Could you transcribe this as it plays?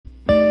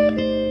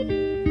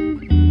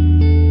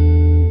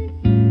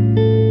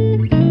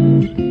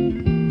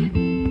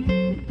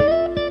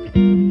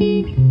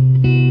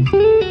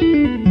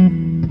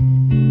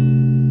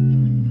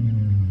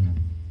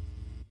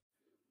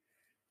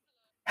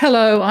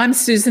Hello, I'm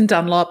Susan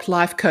Dunlop,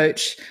 life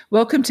coach.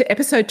 Welcome to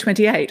episode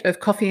 28 of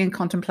Coffee and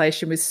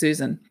Contemplation with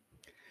Susan.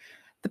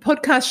 The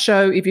podcast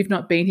show, if you've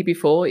not been here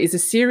before, is a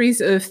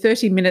series of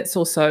 30 minutes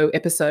or so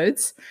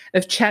episodes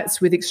of chats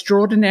with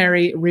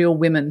extraordinary real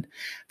women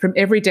from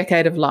every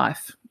decade of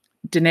life.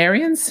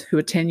 Denarians, who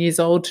are 10 years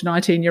old to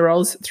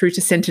 19-year-olds, through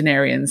to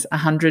centenarians,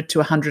 100 to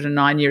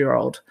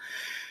 109-year-old.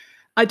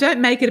 I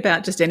don't make it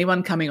about just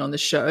anyone coming on the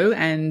show,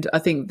 and I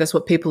think that's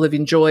what people have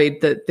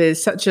enjoyed, that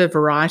there's such a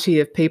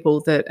variety of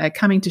people that are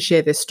coming to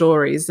share their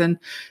stories. And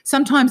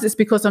sometimes it's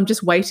because I'm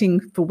just waiting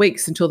for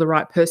weeks until the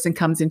right person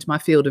comes into my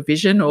field of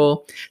vision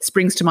or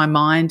springs to my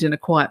mind in a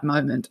quiet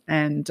moment.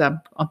 And I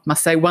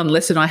must say, one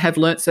lesson I have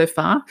learnt so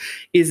far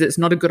is it's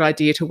not a good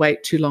idea to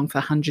wait too long for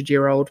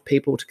 100-year-old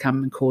people to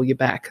come and call you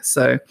back.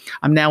 So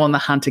I'm now on the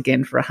hunt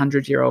again for a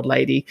 100-year-old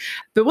lady.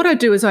 But what I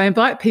do is I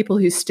invite people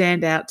who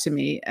stand out to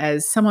me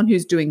as someone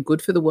who's doing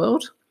good for the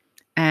world,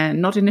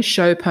 and not in a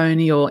show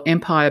pony or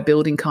empire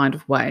building kind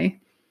of way.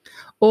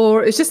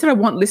 Or it's just that I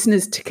want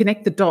listeners to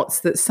connect the dots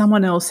that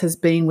someone else has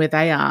been where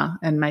they are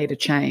and made a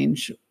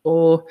change,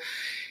 or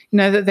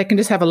that they can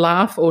just have a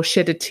laugh or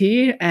shed a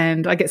tear.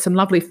 And I get some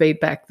lovely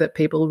feedback that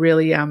people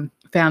really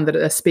found that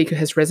a speaker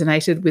has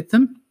resonated with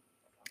them.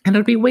 And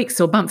it'll be weeks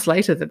or months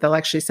later that they'll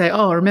actually say,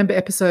 oh, I remember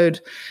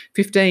episode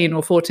 15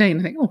 or 14.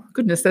 I think, oh,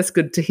 goodness, that's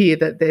good to hear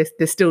that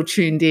they're still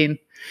tuned in.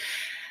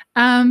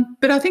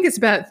 But I think it's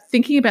about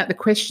thinking about the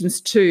questions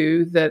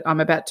too that I'm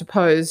about to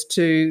pose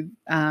to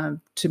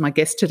my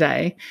guest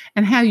today,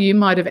 and how you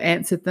might have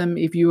answered them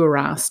if you were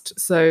asked.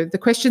 So the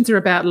questions are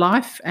about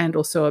life and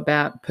also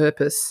about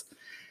purpose.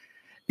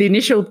 The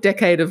initial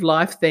decade of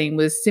life theme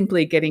was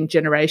simply getting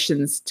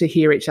generations to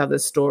hear each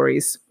other's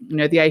stories. The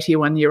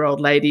 81-year-old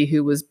lady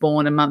who was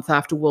born a month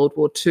after World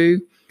War II,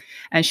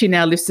 and she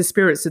now lifts the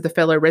spirits of the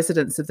fellow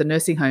residents of the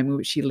nursing home in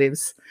which she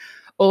lives.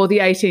 Or the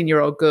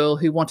 18-year-old girl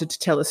who wanted to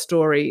tell a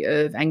story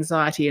of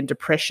anxiety and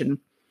depression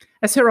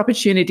as her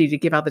opportunity to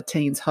give other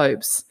teens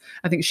hopes.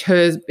 I think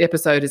her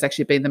episode has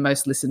actually been the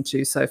most listened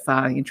to so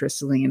far,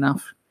 interestingly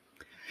enough.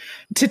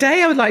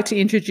 Today, I would like to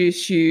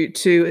introduce you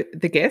to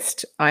the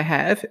guest I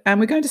have,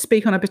 and we're going to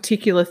speak on a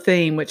particular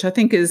theme, which I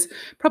think is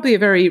probably a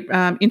very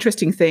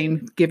interesting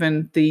theme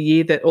given the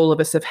year that all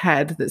of us have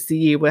had. That's the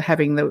year we're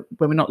having when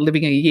we're not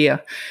living a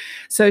year.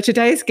 So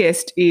today's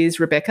guest is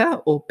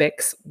Rebecca, or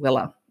Bex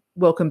Weller.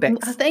 Welcome,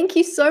 Bex. Thank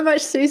you so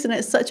much, Susan.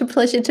 It's such a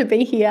pleasure to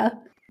be here.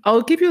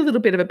 I'll give you a little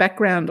bit of a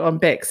background on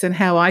Bex and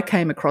how I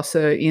came across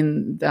her it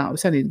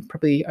was only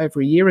probably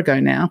over a year ago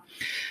now.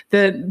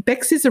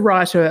 Bex is a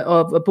writer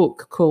of a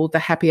book called The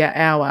Happier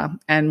Hour,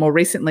 and more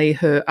recently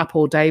her Up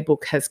All Day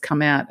book has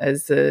come out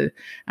as the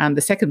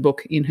second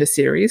book in her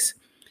series.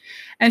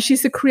 And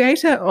she's the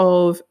creator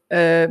of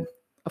a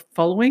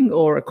following,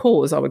 or a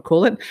cause, I would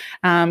call it,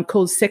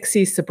 called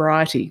Sexy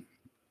Sobriety.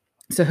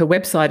 So her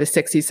website is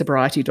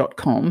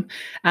sexysobriety.com,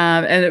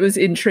 and it was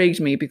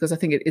intrigued me because I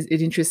think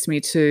it interests me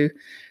to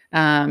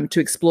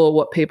explore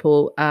what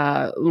people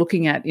are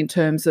looking at in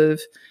terms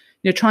of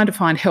trying to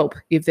find help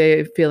if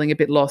they're feeling a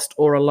bit lost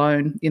or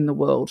alone in the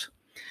world.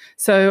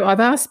 So I've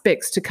asked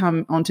Bex to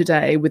come on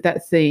today with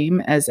that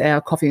theme as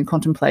our coffee and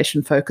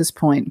contemplation focus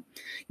point.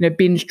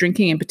 Binge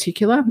drinking in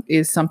particular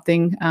is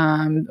something,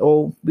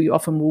 or we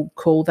often will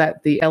call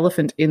that the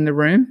elephant in the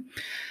room,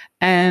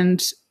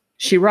 and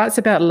she writes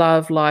about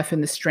love, life,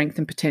 and the strength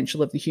and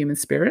potential of the human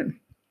spirit.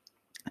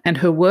 And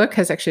her work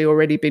has actually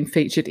already been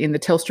featured in the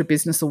Telstra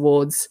Business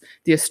Awards,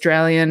 the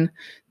Australian,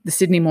 the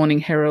Sydney Morning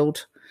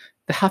Herald,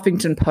 the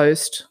Huffington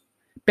Post,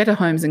 Better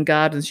Homes and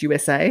Gardens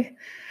USA,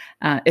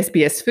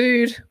 SBS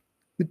Food,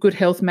 the Good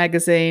Health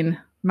magazine,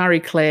 Marie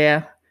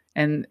Claire,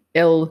 and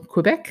Elle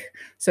Quebec.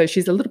 So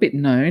she's a little bit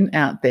known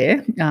out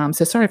there.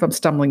 So sorry if I'm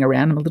stumbling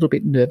around. I'm a little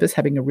bit nervous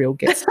having a real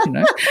guest,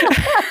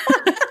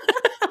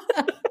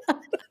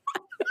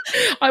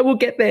 I will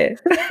get there.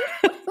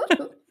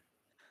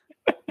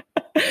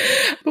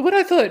 But what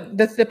I thought,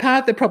 the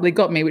part that probably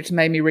got me, which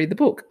made me read the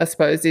book, I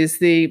suppose, is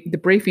the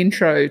brief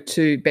intro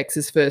to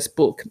Bex's first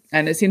book.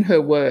 And it's in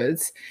her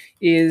words,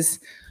 is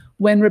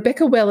when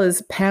Rebecca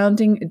Weller's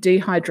pounding,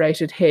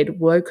 dehydrated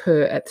head woke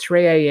her at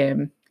 3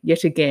 a.m.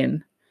 yet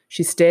again,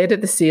 she stared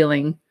at the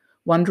ceiling,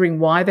 wondering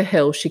why the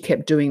hell she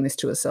kept doing this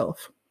to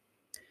herself.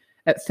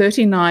 At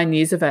 39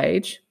 years of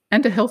age,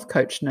 and a health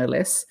coach no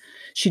less,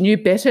 she knew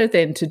better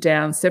than to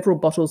down several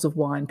bottles of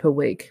wine per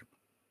week.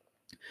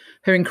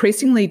 Her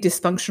increasingly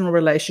dysfunctional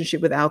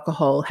relationship with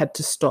alcohol had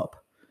to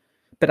stop.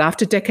 But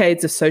after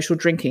decades of social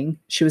drinking,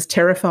 she was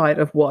terrified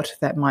of what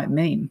that might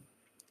mean.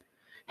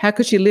 How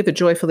could she live a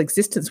joyful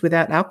existence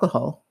without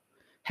alcohol?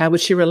 How would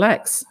she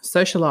relax,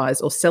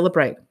 socialise, or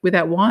celebrate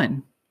without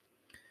wine?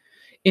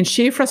 In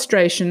sheer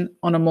frustration,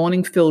 on a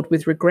morning filled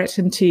with regret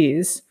and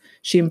tears,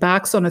 she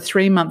embarks on a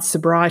 3-month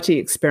sobriety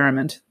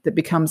experiment that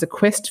becomes a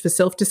quest for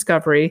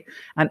self-discovery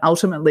and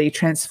ultimately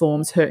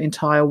transforms her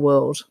entire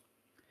world.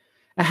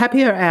 A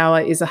Happier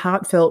Hour is a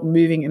heartfelt,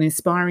 moving and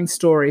inspiring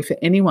story for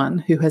anyone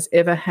who has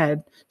ever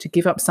had to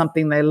give up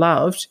something they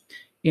loved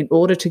in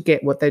order to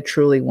get what they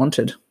truly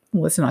wanted.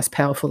 Well, that's a nice,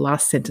 powerful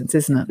last sentence,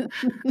 isn't it?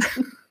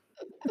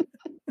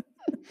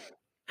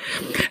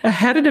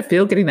 How did it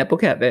feel getting that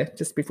book out there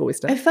just before we It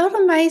start? felt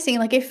amazing.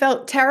 Like it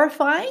felt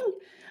terrifying,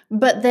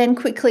 but then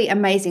quickly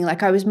amazing.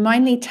 Like I was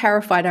mainly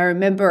terrified. I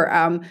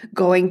remember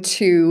going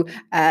to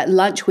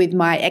lunch with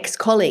my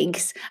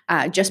ex-colleagues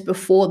just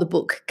before the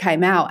book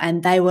came out,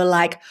 and they were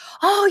like,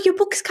 "Oh, your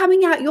book's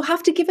coming out. You'll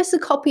have to give us a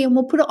copy and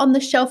we'll put it on the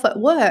shelf at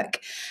work."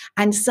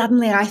 And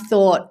suddenly I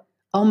thought,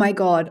 oh my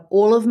God,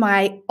 all of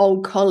my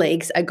old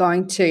colleagues are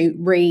going to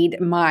read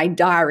my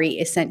diary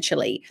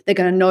essentially. They're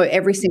going to know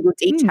every single Mm.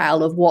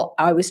 detail of what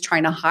I was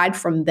trying to hide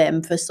from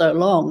them for so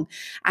long.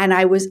 And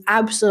I was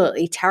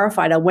absolutely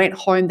terrified. I went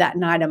home that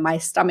night and my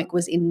stomach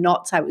was in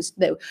knots.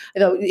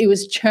 It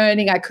was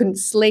churning. I couldn't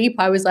sleep.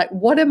 I was like,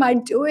 what am I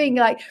doing?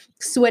 Like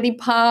sweaty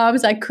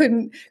palms. I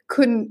couldn't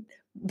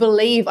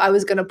believe I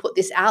was going to put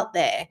this out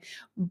there.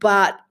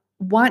 But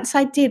once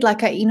I did,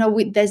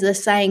 there's a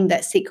saying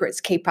that secrets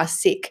keep us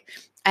sick.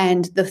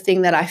 And the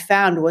thing that I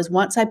found was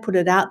once I put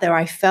it out there,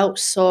 I felt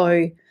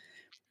so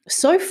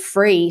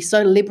free,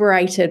 so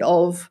liberated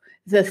of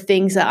the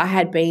things that I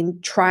had been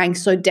trying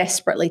so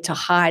desperately to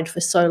hide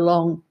for so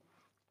long.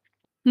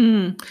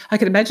 I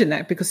can imagine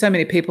that because so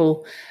many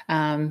people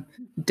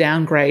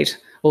downgrade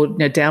or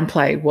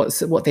downplay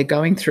what they're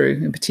going through,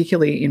 and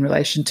particularly in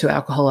relation to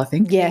alcohol, I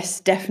think. Yes,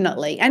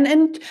 definitely.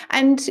 And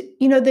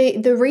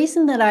the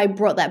reason that I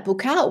brought that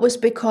book out was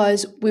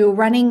because we were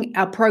running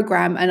our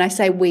program, and I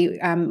say we,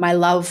 my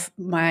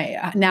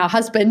now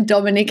husband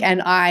Dominic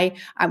and I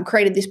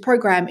created this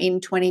program in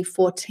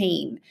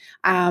 2014.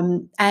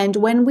 And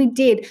when we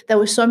did, there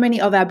were so many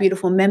of our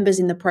beautiful members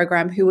in the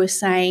program who were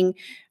saying,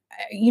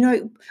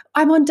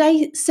 I'm on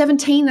day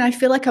 17 and I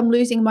feel like I'm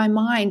losing my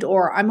mind,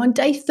 or I'm on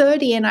day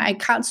 30 and I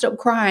can't stop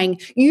crying.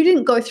 You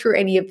didn't go through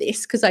any of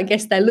this, because I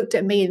guess they looked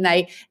at me and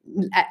they,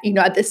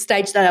 at the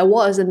stage that I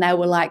was, and they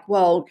were like,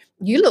 well,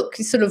 you look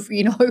sort of,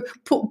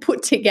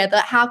 put together.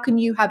 How can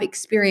you have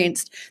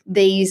experienced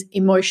these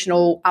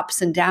emotional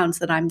ups and downs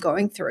that I'm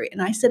going through?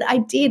 And I said, I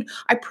did.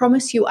 I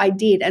promise you I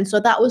did. And so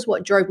that was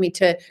what drove me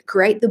to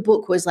create the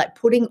book, was like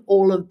putting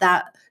all of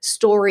that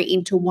story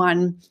into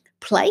one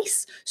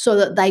place so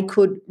that they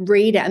could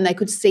read it and they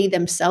could see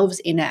themselves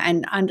in it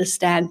and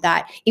understand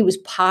that it was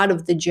part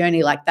of the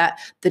journey. Like that,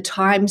 the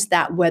times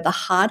that were the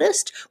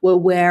hardest were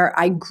where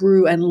I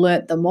grew and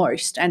learnt the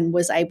most and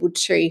was able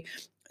to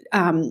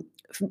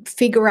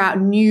figure out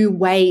new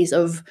ways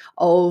of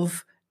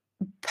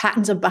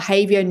patterns of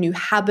behavior, new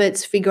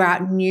habits, figure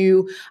out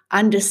new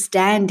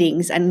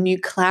understandings and new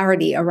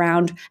clarity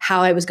around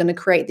how I was going to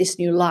create this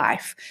new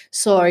life.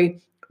 So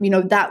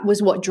that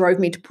was what drove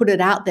me to put it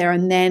out there.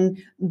 And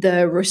then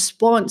the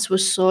response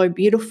was so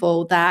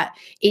beautiful that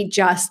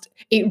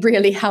it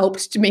really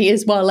helped me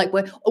as well. Like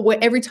where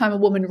every time a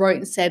woman wrote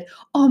and said,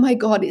 oh my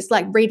God, it's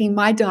like reading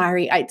my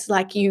diary. It's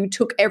like you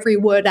took every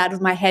word out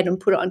of my head and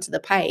put it onto the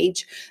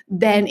page.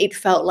 Then it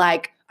felt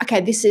like,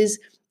 okay,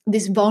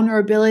 this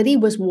vulnerability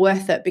was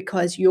worth it,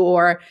 because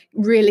you're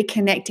really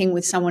connecting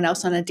with someone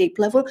else on a deep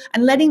level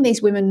and letting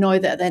these women know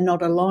that they're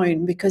not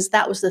alone. Because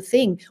that was the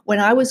thing. When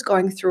I was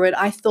going through it,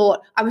 I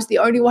thought I was the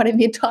only one in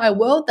the entire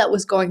world that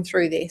was going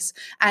through this.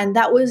 And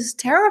that was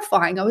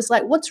terrifying. I was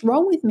like, what's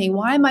wrong with me?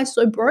 Why am I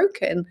so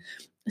broken?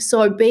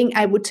 So being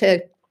able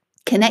to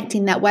connect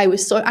in that way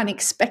was so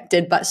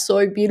unexpected, but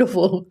so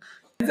beautiful.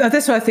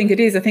 That's what I think it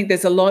is. I think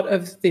there's a lot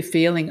of the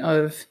feeling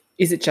of,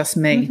 is it just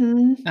me?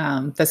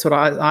 Mm-hmm. That's what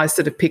I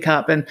sort of pick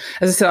up. And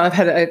as I said, I've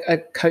had a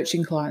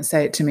coaching client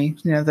say it to me,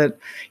 that,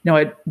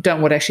 I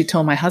don't want to actually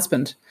tell my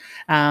husband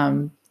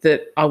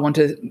that I want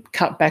to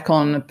cut back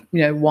on,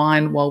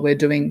 wine while we're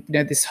doing,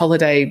 this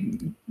holiday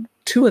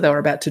tour that we're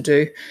about to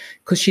do,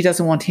 because she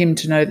doesn't want him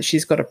to know that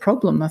she's got a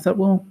problem. I thought,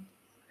 well,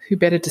 who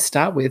better to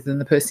start with than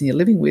the person you're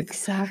living with?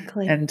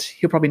 Exactly. And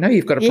he'll probably know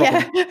you've got a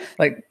problem. Yeah.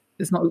 Like,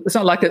 it's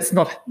not like it's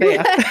not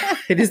there.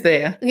 It is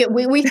there. Yeah,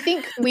 we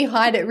think we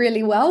hide it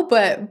really well,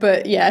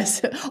 but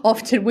yes,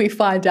 often we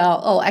find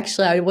out, oh,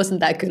 actually, I wasn't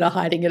that good at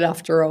hiding it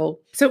after all.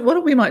 So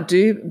what we might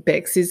do,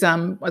 Bex, is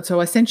so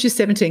I sent you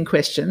 17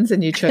 questions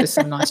and you chose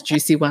some nice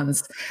juicy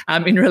ones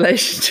in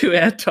relation to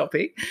our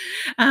topic.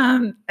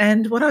 And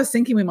what I was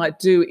thinking we might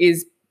do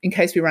is, in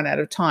case we run out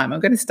of time, I'm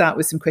going to start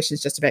with some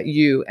questions just about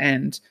you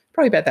and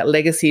probably about that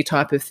legacy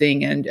type of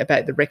thing and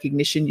about the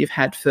recognition you've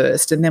had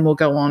first. And then we'll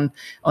go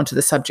onto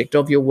the subject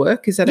of your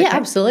work. Is that okay? Yeah,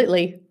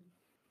 absolutely.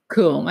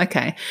 Cool.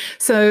 Okay.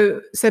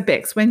 So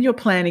Bex, when you're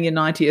planning your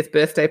 90th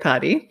birthday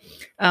party,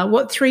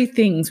 what 3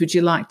 things would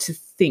you like to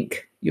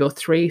think your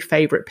 3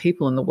 favourite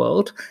people in the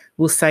world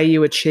will say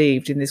you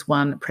achieved in this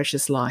one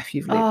precious life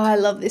you've lived? Oh, I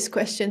love this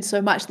question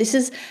so much. This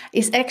is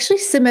actually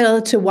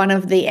similar to one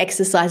of the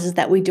exercises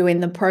that we do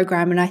in the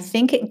program. And I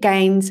think it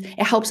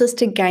helps us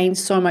to gain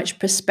so much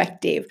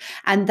perspective.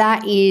 And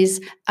that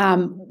is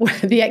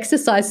the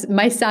exercise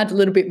may sound a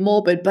little bit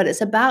morbid, but it's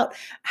about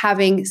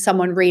having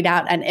someone read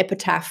out an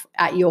epitaph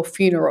at your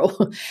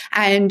funeral.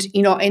 And,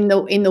 in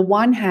the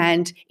one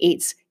hand,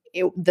 it's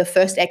the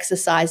first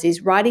exercise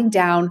is writing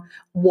down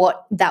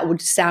what that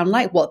would sound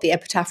like, what the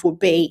epitaph would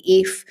be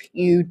if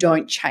you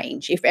don't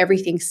change, if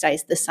everything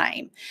stays the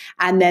same.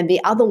 And then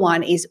the other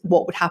one is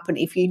what would happen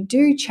if you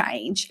do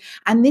change.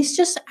 And this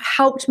just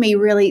helped me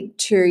really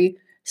to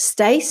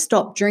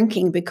stop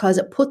drinking, because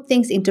it put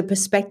things into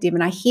perspective.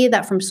 And I hear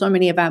that from so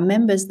many of our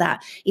members,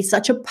 that it's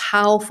such a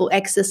powerful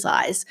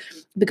exercise,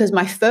 because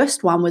my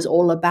first one was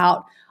all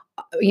about,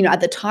 at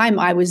the time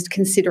I was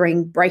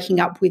considering breaking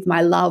up with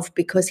my love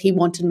because he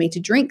wanted me to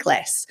drink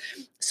less.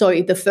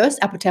 So the first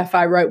epitaph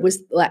I wrote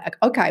was like,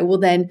 okay, well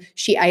then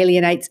she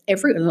alienates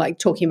everyone, like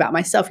talking about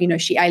myself,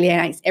 she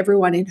alienates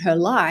everyone in her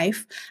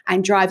life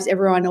and drives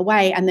everyone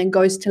away, and then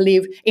goes to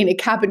live in a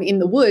cabin in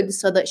the woods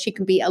so that she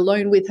can be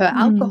alone with her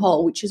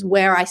alcohol, which is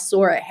where I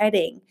saw it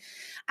heading.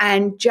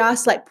 And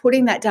just like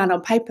putting that down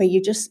on paper,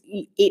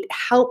 it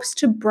helps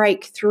to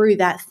break through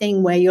that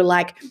thing where you're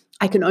like,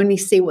 I can only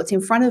see what's in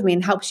front of me,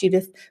 and helps you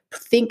to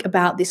think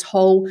about this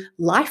whole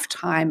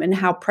lifetime and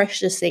how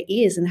precious it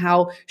is and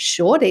how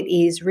short it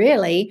is,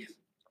 really.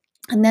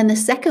 And then the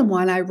second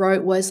one I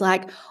wrote was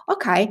like,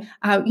 okay,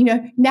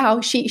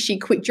 now she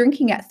quit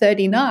drinking at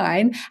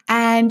 39,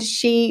 and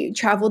she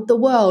traveled the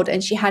world,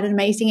 and she had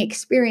amazing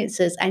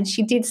experiences, and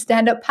she did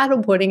stand-up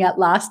paddleboarding at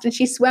last, and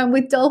she swam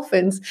with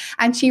dolphins,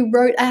 and she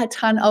wrote a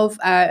ton of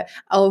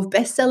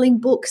best-selling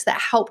books that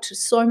helped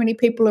so many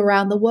people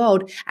around the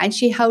world, and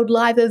she held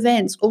live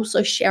events,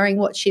 also sharing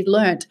what she'd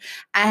learned.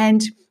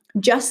 And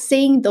just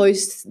seeing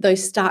those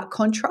stark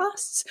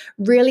contrasts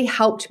really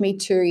helped me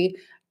to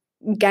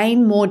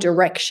gain more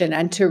direction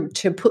and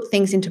to put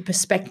things into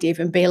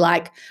perspective and be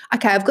like,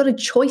 okay, I've got a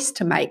choice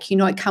to make.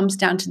 It comes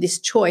down to this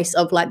choice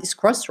of like this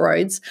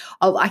crossroads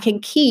of, I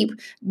can keep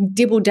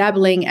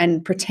dibble-dabbling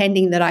and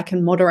pretending that I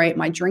can moderate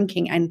my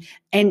drinking and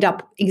end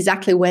up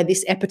exactly where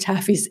this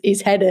epitaph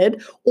is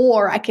headed,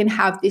 or I can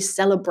have this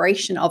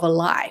celebration of a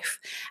life.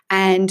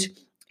 And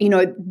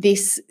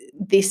this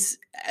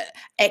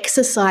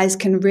exercise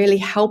can really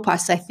help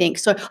us, I think.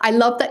 So I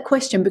love that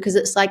question, because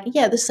it's like,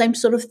 yeah, the same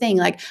sort of thing.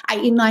 Like,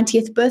 at your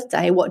 90th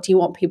birthday, what do you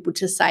want people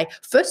to say?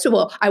 First of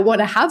all, I want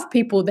to have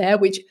people there,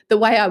 which the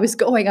way I was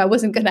going, I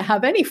wasn't going to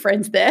have any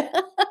friends there.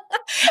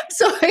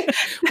 So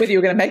whether you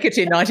were going to make it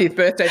to your 90th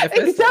birthday in the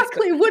first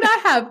exactly place. Would I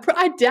have?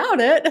 I doubt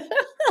it.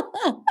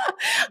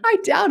 I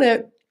doubt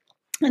it.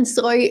 And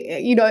so,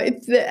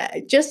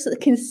 it's just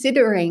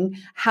considering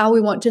how we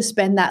want to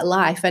spend that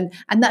life. And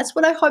that's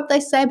what I hope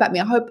they say about me.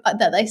 I hope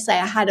that they say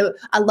I had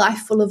a life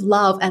full of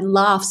love and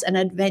laughs and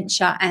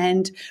adventure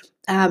and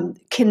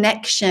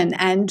connection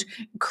and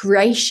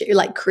creation,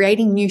 like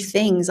creating new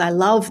things. I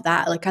love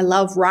that. Like, I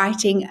love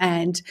writing,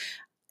 and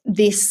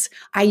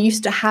I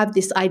used to have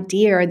this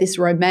idea, this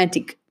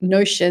romantic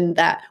notion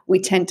that we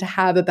tend to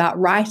have about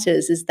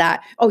writers, is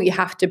that, oh, you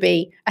have to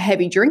be a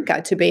heavy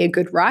drinker to be a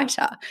good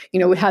writer.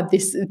 We have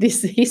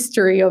this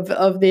history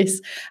of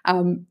this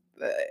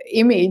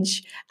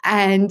image.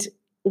 And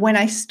when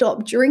I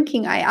stopped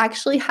drinking, I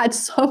actually had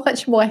so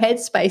much more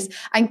headspace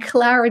and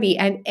clarity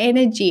and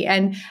energy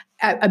and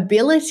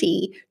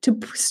ability to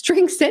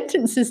string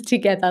sentences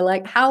together.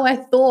 Like, how I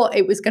thought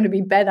it was going to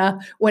be better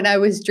when I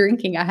was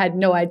drinking, I had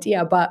no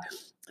idea. But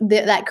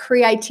that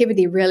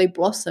creativity really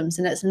blossoms,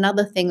 and it's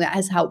another thing that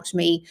has helped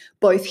me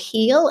both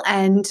heal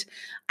and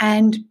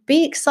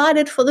be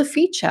excited for the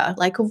future,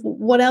 like of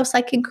what else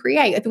I can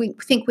create. I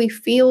think we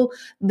feel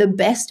the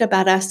best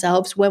about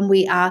ourselves when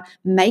we are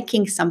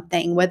making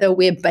something, whether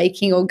we're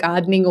baking or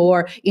gardening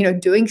or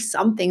doing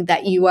something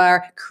that you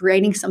are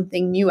creating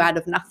something new out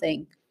of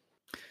nothing.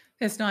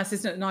 It's nice,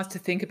 isn't it? Nice to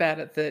think about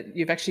it, that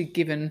you've actually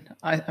given,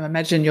 I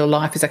imagine your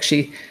life is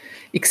actually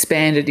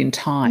expanded in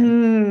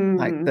time.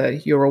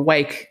 Like your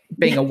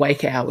being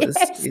awake hours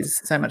is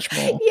so much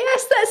more.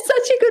 Yes, that's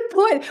such a good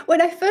point. When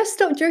I first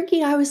stopped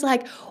drinking, I was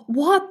like,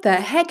 what the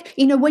heck?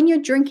 When you're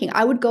drinking,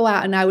 I would go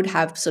out and I would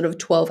have sort of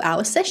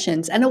 12-hour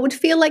sessions, and it would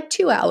feel like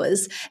 2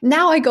 hours.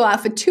 Now I go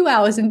out for 2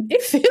 hours and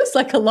it feels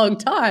like a long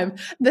time.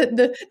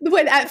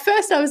 When at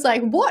first I was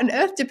like, what on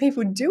earth do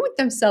people do with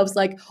themselves,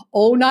 like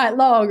all night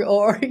long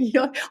or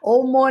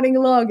all morning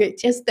long?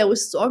 There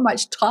was so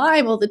much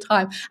time all the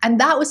time, and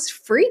that was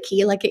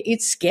freaky. Like,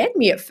 it scared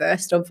me at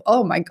first of,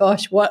 oh my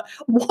gosh,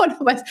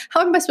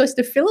 how am I supposed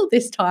to fill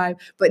this time?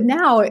 But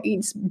now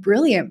it's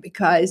brilliant,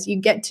 because you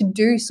get to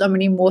do so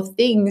many more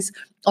things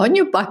on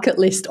your bucket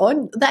list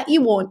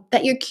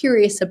that you're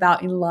curious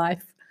about in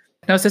life.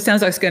 No, so it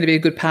sounds like it's going to be a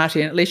good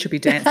party, and at least you'll be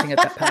dancing at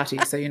that party.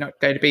 So you're not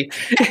going to be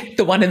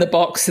the one in the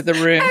box of the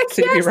room.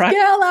 So yes, right.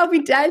 Girl, I'll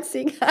be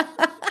dancing.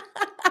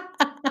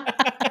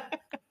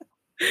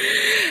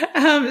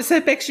 So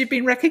Bex, you've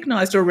been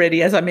recognised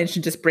already, as I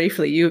mentioned just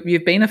briefly.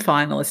 You've been a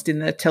finalist in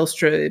the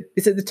Telstra.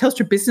 Is it the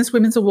Telstra Business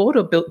Women's Award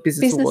or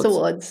Business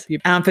Awards?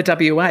 For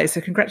WA.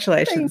 So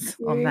congratulations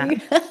on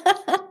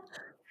that.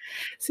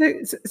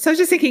 So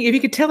just thinking, if you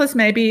could tell us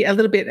maybe a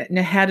little bit,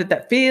 how did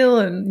that feel,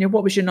 and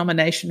what was your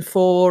nomination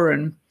for,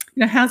 and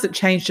how's it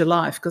changed your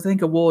life? Because I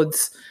think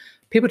awards,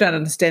 people don't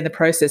understand the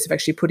process of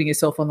actually putting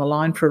yourself on the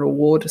line for an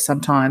award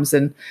sometimes,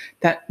 and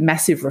that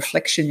massive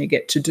reflection you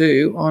get to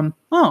do on,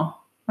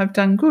 I've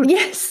done good.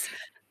 Yes.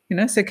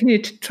 So can you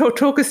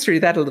talk us through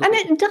that a little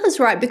bit? And it does,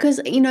 right? Because,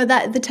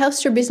 that the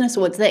Telstra Business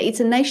Awards,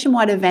 it's a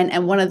nationwide event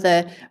and one of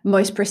the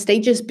most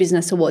prestigious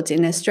business awards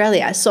in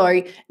Australia. So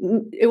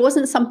it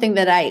wasn't something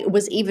that I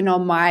was even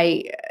on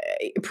my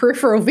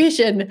peripheral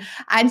vision.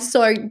 And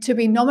so to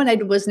be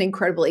nominated was an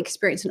incredible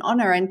experience and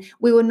honor. And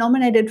we were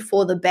nominated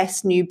for the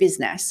best new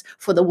business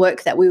for the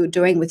work that we were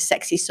doing with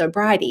Sexy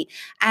Sobriety.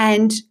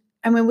 And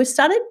we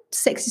started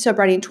Sexy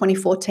Sobriety in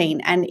 2014,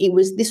 and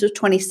this was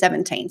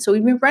 2017. So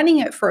we've been running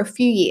it for a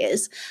few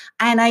years,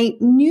 and I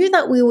knew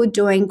that we were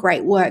doing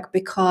great work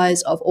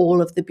because of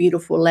all of the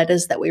beautiful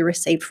letters that we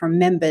received from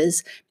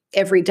members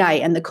every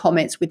day and the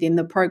comments within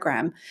the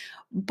program.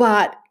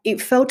 But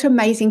it felt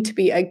amazing to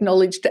be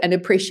acknowledged and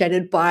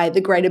appreciated by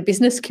the greater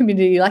business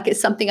community. Like, it's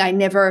something I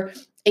never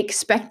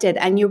expected.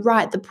 And you're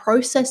right, the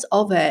process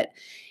of it,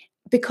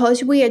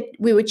 because we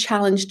were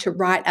challenged to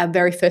write our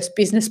very first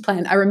business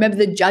plan. I remember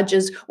the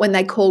judges, when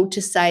they called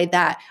to say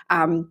that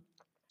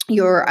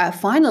you're a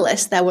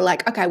finalist, they were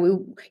like, okay,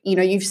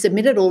 you've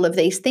submitted all of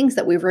these things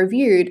that we've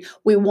reviewed.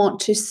 We want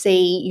to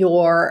see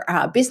your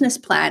business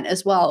plan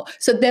as well.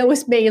 So there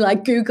was me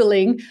like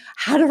Googling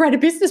how to write a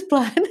business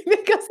plan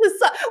because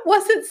this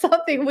wasn't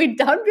something we'd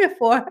done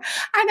before.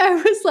 And I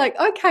was like,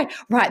 okay,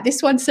 right,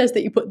 this one says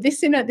that you put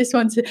this in it, this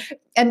one says,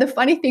 and the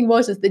funny thing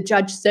was the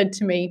judge said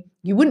to me,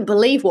 you wouldn't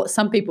believe what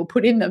some people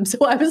put in them. So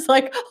I was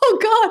like, oh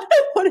God,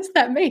 what does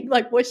that mean?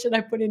 Like, what should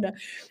I put in it?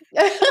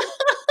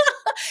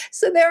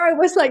 So there I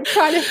was like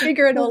trying to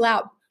figure it all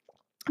out.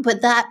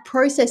 But that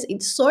process,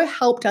 it so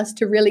helped us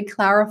to really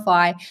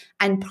clarify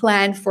and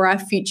plan for our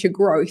future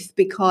growth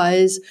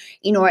because,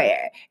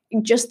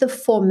 just the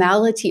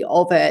formality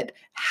of it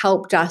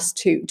helped us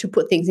to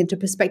put things into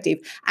perspective.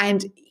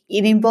 And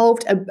it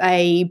involved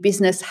a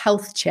business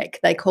health check,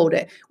 they called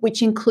it,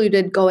 which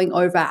included going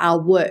over our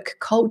work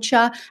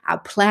culture, our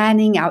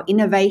planning, our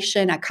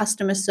innovation, our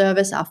customer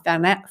service, our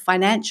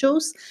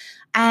financials.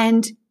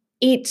 And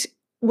it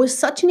was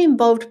such an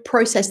involved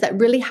process that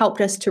really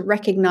helped us to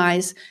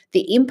recognize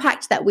the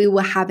impact that we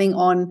were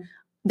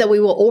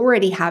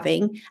already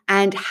having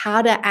and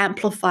how to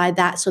amplify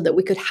that so that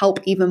we could help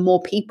even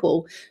more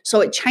people.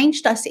 So it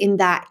changed us in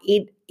that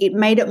it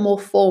made it more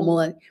formal.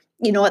 And,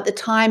 at the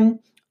time,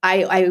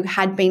 I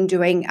had been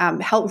doing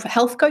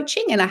health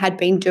coaching, and I had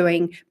been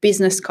doing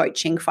business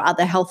coaching for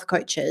other health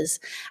coaches.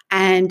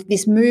 And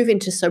this move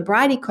into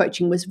sobriety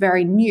coaching was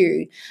very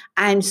new.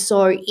 And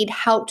so it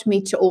helped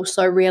me to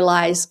also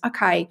realize,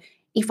 okay,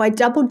 if I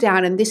double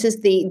down, and this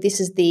is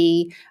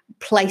the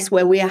place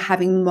where we are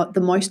having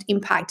the most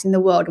impact in the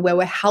world, where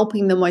we're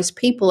helping the most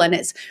people, and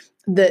it's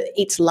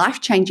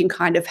life-changing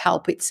kind of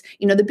help. It's,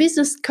 the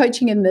business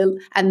coaching and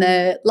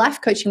the life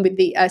coaching with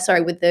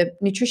the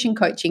nutrition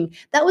coaching,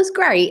 that was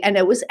great and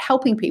it was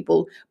helping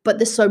people, but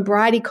the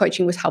sobriety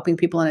coaching was helping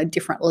people on a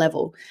different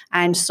level.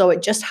 And so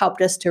it just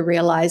helped us to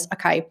realize,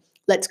 okay,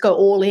 let's go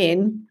all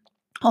in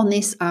on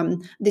this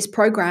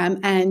program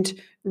and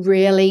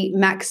really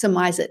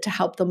maximize it to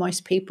help the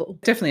most people.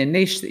 Definitely a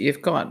niche that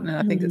you've got, and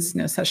I think it's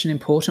such an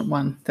important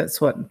one.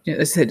 That's what, as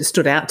I said, it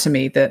stood out to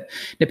me that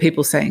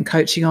people say in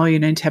coaching, you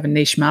need to have a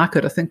niche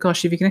market. I think,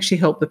 gosh, if you can actually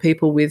help the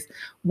people with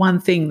one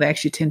thing, they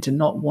actually tend to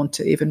not want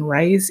to even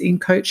raise in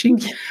coaching.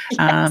 Yes.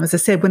 As I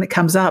said, when it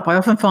comes up, I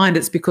often find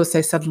it's because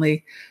they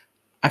suddenly,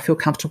 I feel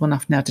comfortable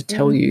enough now to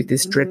tell you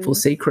this dreadful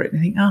secret, and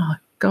I think, oh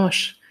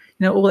gosh,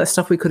 all that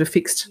stuff we could have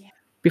fixed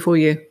before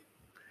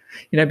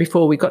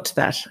before we got to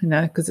that,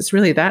 because it's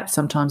really that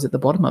sometimes at the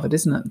bottom of it,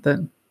 isn't it?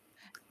 That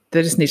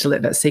they just need to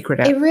let that secret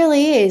out. It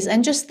really is.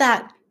 And just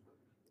that,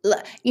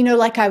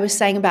 like I was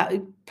saying about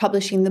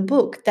publishing the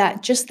book,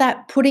 that just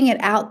that putting it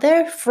out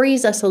there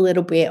frees us a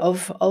little bit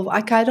of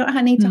like, I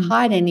don't need to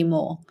hide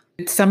anymore.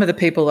 Some of the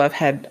people I've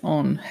had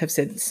on have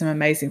said some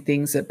amazing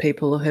things that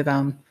people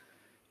have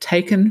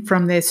taken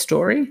from their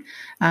story.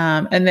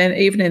 And then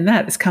even in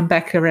that, it's come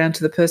back around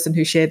to the person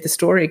who shared the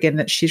story again,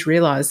 that she's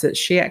realised that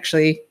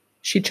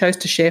she chose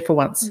to share for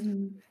once,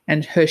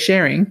 and her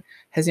sharing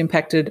has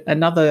impacted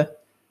another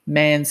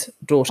man's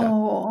daughter.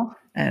 Oh.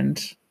 And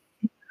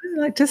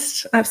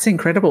that's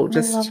incredible. I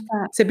love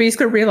that. So, but you've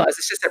got to realise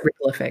it's just that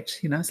ripple effect.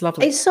 It's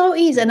lovely. It so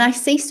is, and I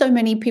see so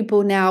many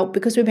people now,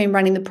 because we've been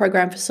running the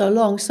program for so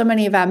long. So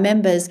many of our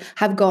members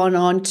have gone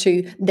on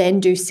to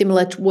then do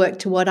similar work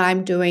to what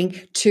I'm doing,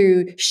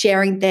 to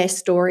sharing their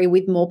story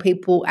with more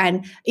people,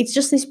 and it's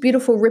just this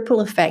beautiful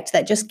ripple effect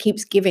that just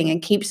keeps giving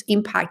and keeps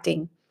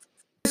impacting.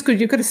 It's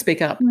good. You've got to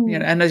speak up,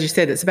 and as you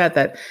said, it's about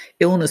that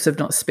illness of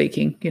not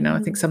speaking. I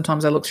think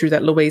sometimes I look through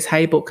that Louise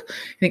Hay book,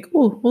 and think,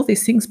 all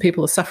these things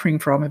people are suffering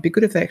from. It'd be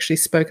good if they actually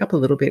spoke up a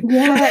little bit.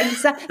 Yeah,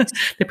 exactly.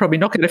 They're probably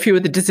not getting a few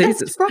of the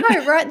diseases.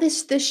 That's right.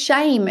 The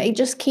shame, it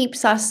just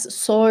keeps us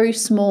so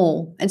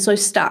small and so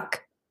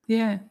stuck.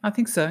 Yeah, I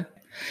think so.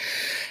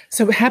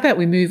 So how about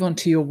we move on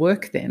to your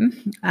work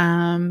then?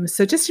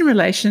 So just in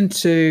relation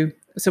to,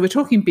 we're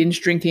talking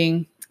binge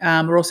drinking.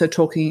 We're also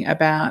talking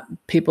about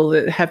people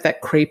that have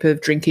that creep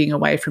of drinking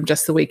away from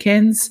just the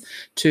weekends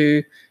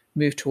to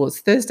move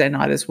towards Thursday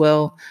night as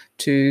well,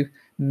 to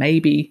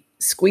maybe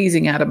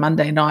squeezing out a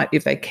Monday night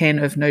if they can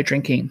of no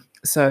drinking.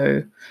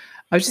 So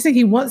I was just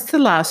thinking, what's the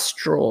last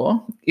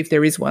straw, if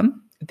there is one,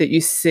 that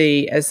you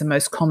see as the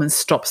most common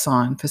stop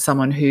sign for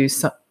someone who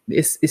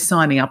is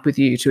signing up with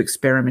you to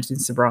experiment in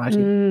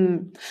sobriety?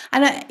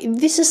 And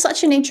this is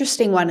such an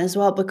interesting one as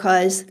well,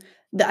 because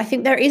I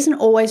think there isn't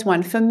always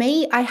one. For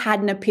me, I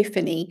had an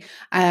epiphany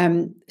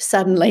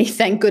suddenly,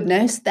 thank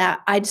goodness,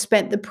 that I'd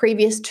spent the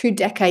previous 2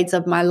 decades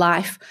of my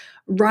life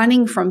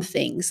running from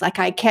things. Like,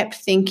 I kept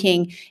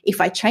thinking, if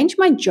I change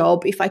my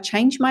job, if I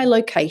change my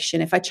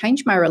location, if I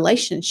change my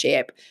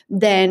relationship,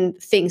 then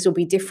things will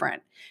be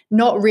different.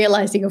 Not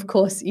realizing, of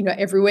course,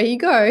 everywhere you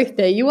go,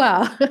 there you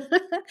are.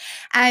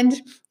 And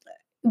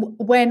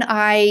when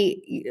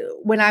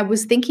I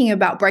was thinking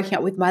about breaking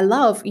up with my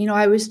love,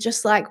 I was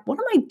just like, what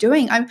am I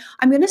doing?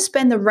 I'm going to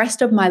spend the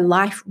rest of my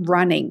life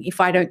running if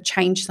I don't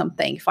change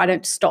something, if I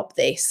don't stop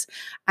this.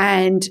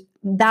 And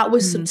that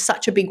was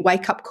such a big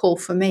wake-up call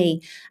for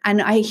me.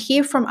 And I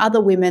hear from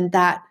other women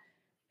that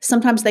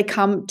sometimes they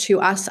come to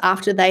us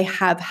after they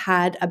have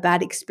had a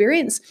bad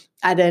experience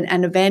at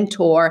an event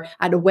or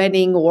at a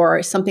wedding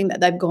or something that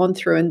they've gone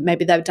through, and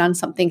maybe they've done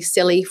something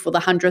silly for the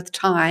 100th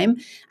time,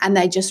 and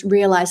they just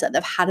realize that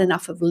they've had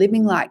enough of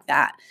living like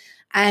that.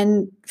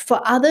 And for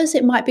others,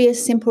 it might be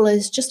as simple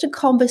as just a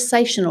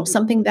conversation or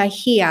something they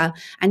hear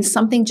and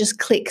something just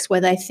clicks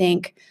where they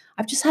think,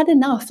 I've just had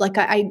enough. Like,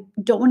 I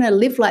don't want to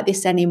live like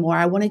this anymore.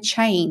 I want to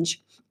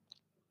change.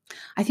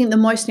 I think the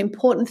most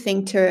important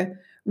thing to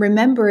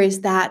remember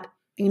is that,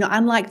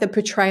 unlike the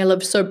portrayal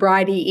of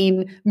sobriety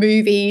in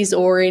movies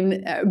or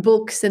in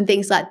books and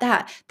things like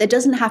that, there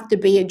doesn't have to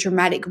be a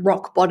dramatic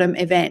rock bottom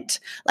event.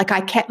 Like,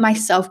 I kept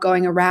myself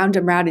going around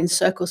and round in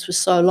circles for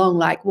so long,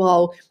 like,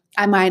 well,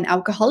 am I an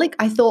alcoholic?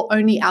 I thought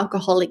only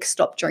alcoholics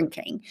stop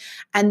drinking.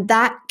 And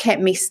that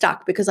kept me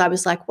stuck, because I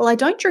was like, well, I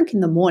don't drink in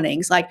the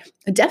mornings. Like,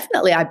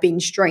 definitely I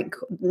binge drink,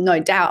 no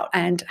doubt,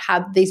 and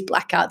have these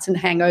blackouts and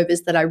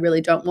hangovers that I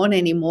really don't want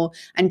anymore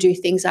and do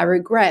things I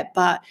regret.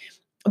 But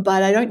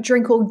I don't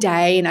drink all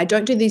day, and I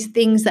don't do these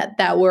things that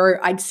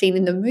I'd seen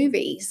in the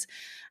movies.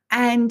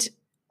 And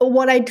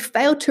what I'd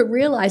failed to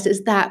realize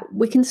is that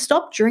we can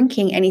stop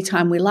drinking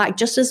anytime we like,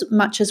 just as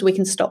much as we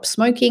can stop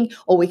smoking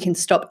or we can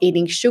stop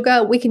eating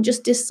sugar. We can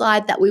just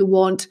decide that we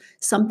want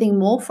something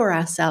more for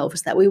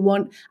ourselves, that we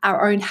want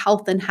our own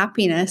health and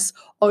happiness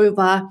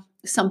over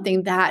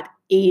something that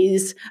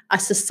is a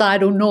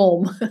societal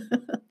norm.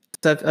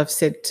 I've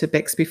said to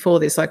Bex before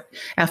this, like,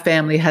 our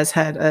family has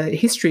had a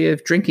history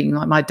of drinking.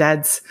 Like, my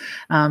dad's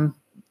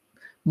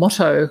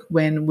motto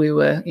when we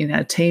were in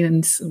our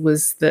teens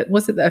was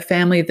it a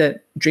family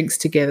that drinks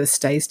together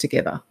stays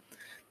together.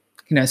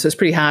 So it's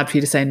pretty hard for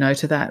you to say no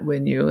to that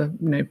when you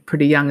were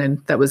pretty young,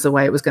 and that was the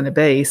way it was going to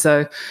be.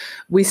 So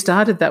we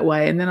started that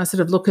way, and then I sort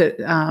of look at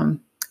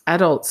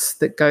adults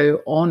that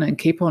go on and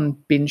keep on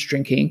binge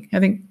drinking. I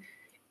think,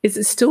 is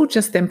it still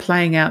just them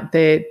playing out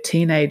their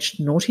teenage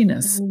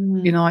naughtiness,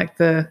 like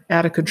the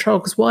out of control?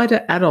 Because why do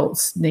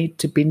adults need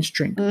to binge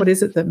drink? What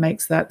is it that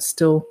makes that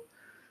still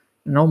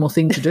a normal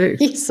thing to do?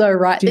 You're so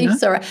right. You're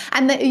so right.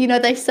 And,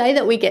 they say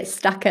that we get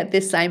stuck at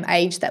the same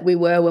age that we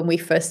were when we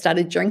first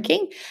started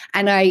drinking.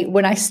 And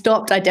when I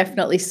stopped, I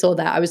definitely saw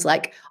that. I was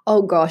like,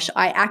 oh gosh,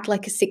 I act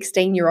like a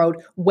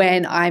 16-year-old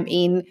when I'm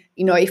in,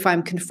 if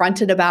I'm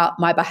confronted about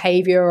my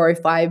behavior, or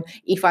if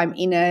I'm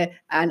in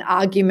an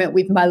argument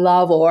with my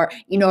love, or,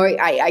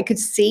 I could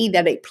see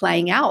that it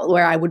playing out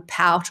where I would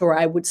pout, or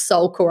I would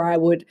sulk, or I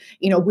would,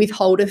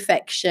 withhold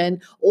affection,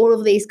 all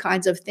of these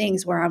kinds of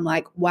things where I'm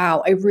like,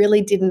 wow, I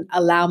really didn't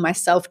allow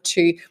myself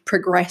to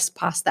progress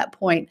past that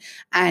point.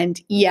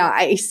 And yeah,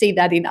 I see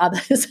that in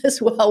others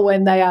as well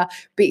when they are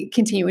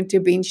continuing to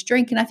binge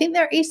drink. And I think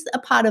there is a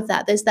part of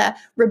that. There's that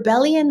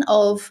rebellion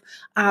of,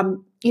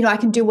 I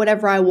can do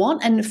whatever I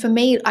want. And for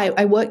me,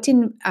 I worked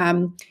in,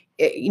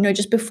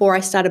 just before I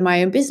started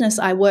my own business,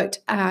 I worked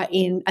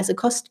as a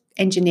cost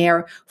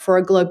engineer for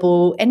a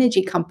global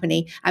energy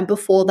company. And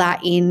before that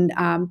in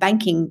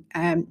banking,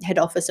 head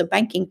office of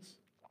banking.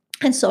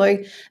 And so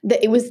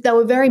they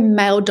were very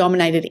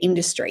male-dominated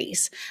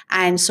industries.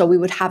 And so we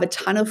would have a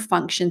ton of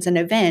functions and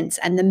events,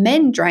 and the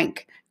men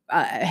drank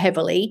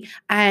heavily.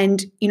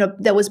 And,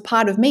 there was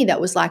part of me that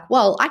was like,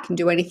 well, I can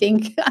do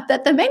anything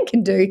that the men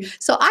can do.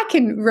 So I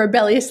can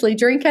rebelliously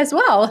drink as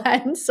well.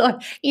 And so,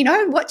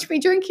 watch me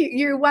drink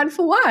you one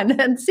for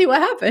one and see what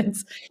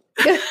happens.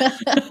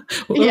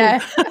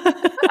 Yeah.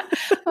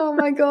 Oh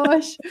my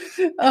gosh.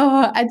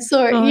 And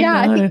so,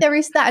 I think there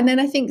is that. And then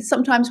I think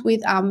sometimes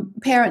with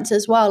parents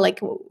as well, like,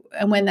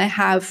 and when they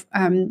have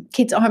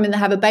kids at home and they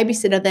have a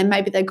babysitter, then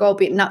maybe they go a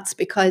bit nuts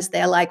because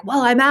they're like,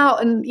 well, I'm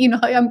out and,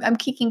 I'm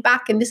kicking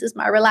back and this is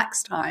my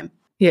relaxed time.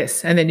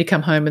 Yes, and then you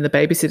come home and the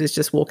babysitters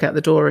just walk out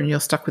the door and you're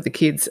stuck with the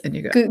kids and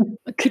you go,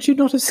 could you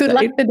not have stayed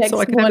so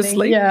I can have a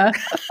sleep? Yeah.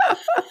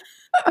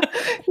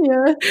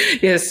 Yeah.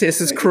 Yes,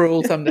 it's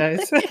cruel some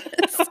days.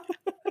 Yes.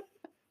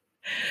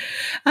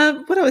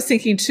 What I was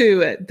thinking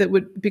too, that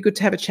would be good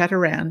to have a chat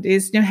around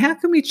is, how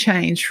can we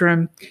change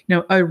from,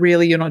 oh,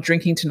 really, you're not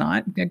drinking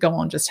tonight? Go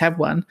on, just have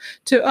one,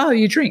 to, oh,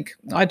 you drink.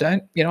 I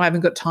don't, I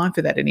haven't got time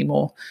for that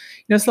anymore.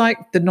 It's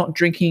like the not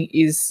drinking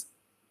is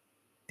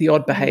the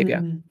odd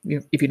behavior,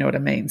 if you know what I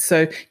mean.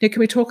 So, can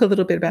we talk a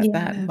little bit about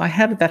that? Like,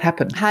 how did that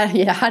happen? How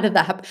did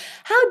that happen?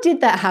 How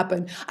did that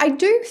happen? I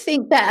do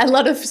think that a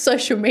lot of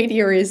social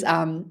media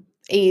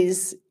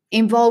is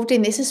involved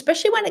in this,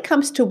 especially when it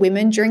comes to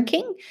women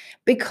drinking,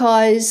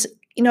 because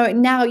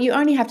now you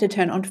only have to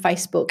turn on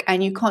Facebook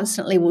and you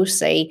constantly will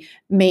see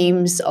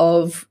memes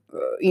of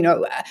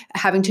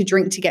having to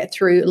drink to get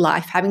through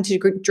life, having to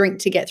drink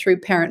to get through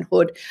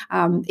parenthood.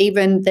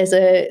 Even there's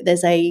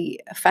a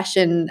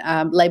fashion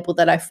label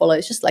that I follow.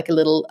 It's just like a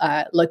little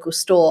local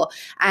store,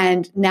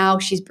 and now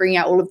she's bringing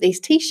out all of these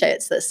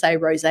T-shirts that say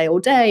 "Rosé all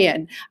day"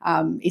 and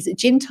 "Is it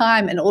gin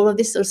time?" and all of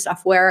this sort of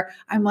stuff. Where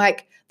I'm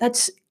like,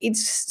 it's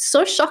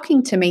so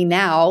shocking to me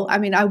now. I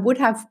mean, I would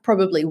have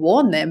probably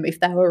worn them if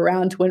they were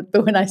around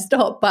when I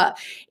stopped, but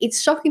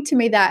it's shocking to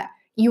me that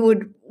you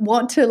would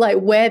want to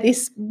wear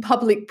this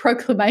public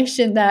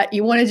proclamation that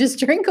you want to just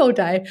drink all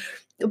day.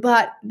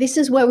 But this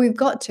is where we've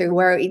got to,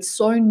 where it's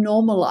so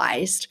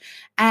normalized,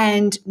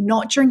 and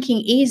not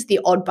drinking is the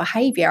odd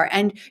behavior.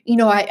 And,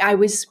 I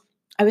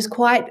was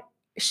quite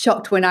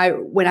shocked when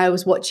I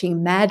was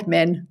watching Mad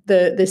Men,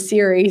 the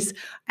series,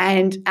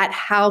 and at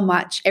how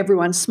much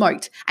everyone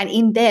smoked. And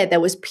in there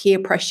was peer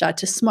pressure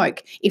to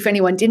smoke. If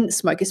anyone didn't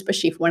smoke,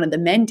 especially if one of the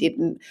men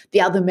didn't,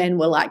 the other men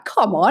were like,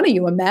 "Come on, are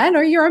you a man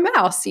or you're a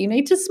mouse? You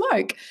need to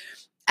smoke."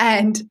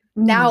 And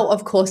now,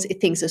 of course,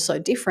 things are so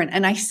different.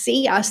 And I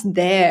see us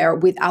there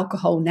with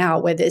alcohol now,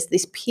 where there's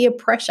this peer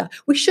pressure.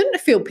 We shouldn't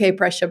feel peer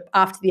pressure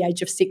after the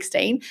age of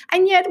 16.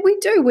 And yet we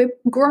do. We're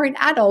grown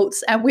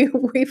adults and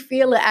we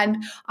feel it. And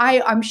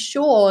I'm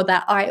sure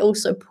that I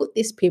also put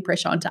this peer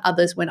pressure onto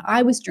others when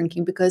I was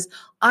drinking, because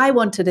I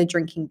wanted a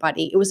drinking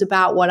buddy. It was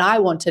about what I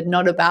wanted,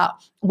 not about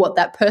what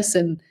that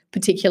person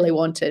particularly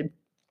wanted.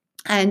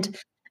 And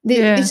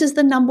this is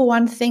the number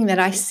one thing that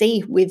I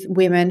see with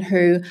women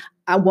who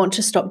want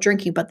to stop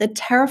drinking, but they're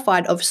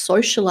terrified of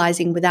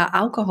socializing without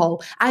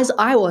alcohol, as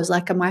I was.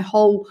 My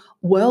whole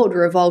world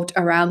revolved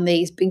around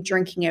these big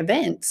drinking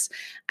events.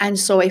 And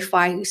so if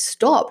I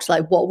stopped,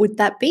 what would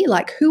that be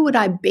like? Who would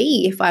I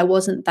be if I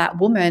wasn't that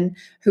woman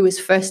who was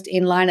first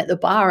in line at the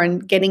bar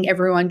and getting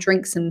everyone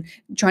drinks and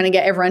trying to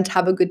get everyone to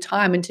have a good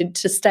time and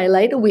to stay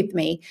later with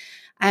me?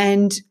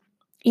 And,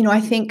 I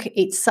think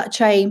it's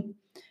such a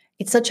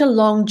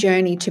long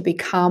journey to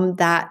become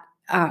that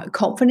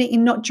confident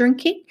in not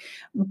drinking,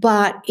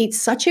 but it's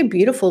such a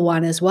beautiful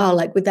one as well.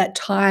 With that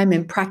time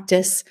and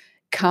practice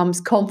comes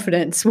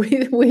confidence.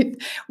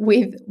 With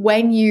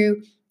when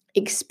you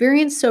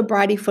experience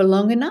sobriety for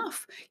long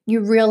enough, you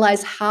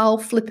realize how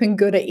flipping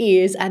good it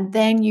is, and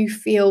then you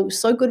feel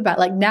so good about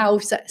it. Now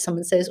if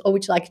someone says, "Oh,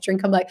 would you like a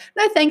drink?" I'm like,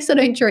 "No thanks, I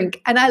don't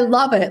drink." And I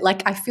love it.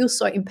 I feel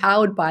so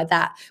empowered by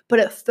that.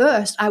 But at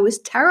first I was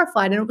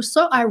terrified, and it was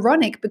so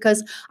ironic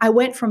because I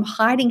went from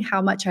hiding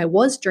how much I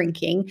was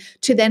drinking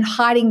to then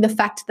hiding the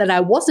fact that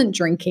I wasn't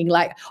drinking.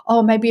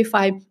 Oh, maybe if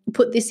I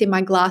put this in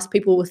my glass,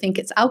 people will think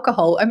it's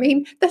alcohol. I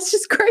mean, that's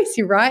just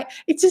crazy, right?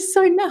 It's just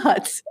so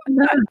nuts.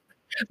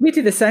 We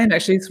did the same,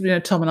 actually.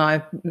 Tom and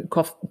I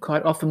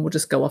quite often will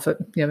just go off it.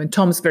 And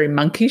Tom's very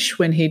monkish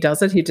when he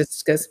does it. He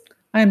just goes,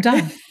 "I am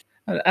done."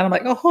 And I'm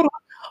like, "Oh, hold on.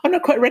 I'm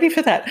not quite ready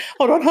for that.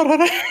 Hold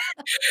on."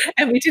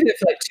 And we did it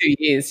for 2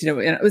 years. And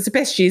it was the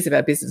best years of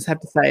our business, I have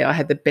to say. I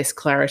had the best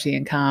clarity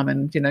and calm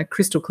and,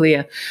 crystal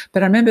clear.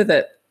 But I remember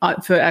that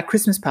for our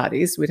Christmas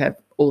parties, we'd have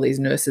all these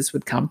nurses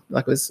would come,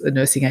 it was a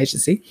nursing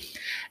agency.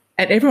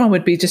 And everyone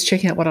would be just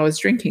checking out what I was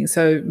drinking.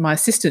 So my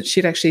assistant,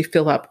 she'd actually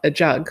fill up a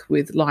jug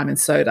with lime and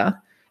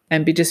soda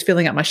and be just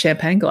filling up my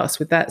champagne glass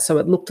with that. So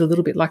it looked a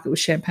little bit like it was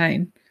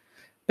champagne.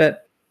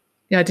 But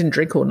I didn't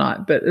drink all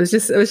night. But it was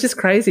just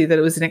crazy that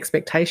it was an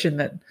expectation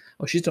that,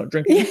 "Oh, she's not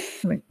drinking."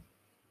 I mean,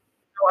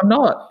 no, I'm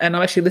not. And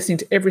I'm actually listening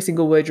to every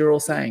single word you're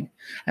all saying.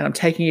 And I'm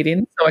taking it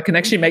in so I can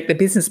actually make the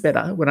business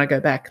better when I go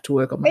back to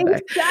work on Monday.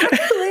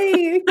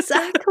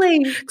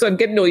 Exactly. So I'm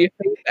getting all your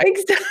feedback.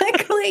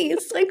 Exactly.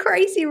 It's so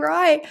crazy,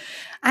 right?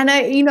 And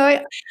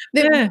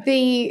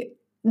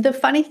the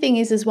funny thing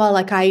is as well,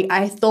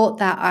 I thought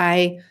that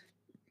I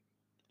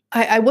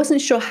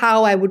wasn't sure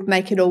how I would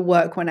make it all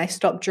work when I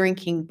stopped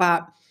drinking,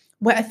 but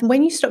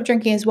when you stop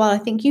drinking as well, I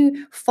think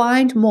you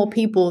find more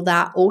people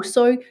that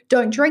also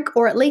don't drink,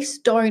 or at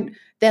least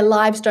their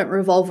lives don't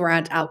revolve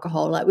around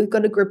alcohol. We've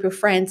got a group of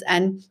friends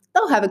and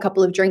they'll have a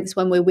couple of drinks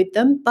when we're with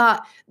them,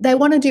 but they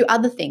want to do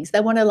other things. They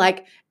want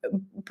to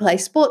play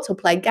sports or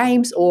play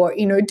games or,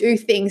 do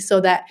things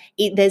so that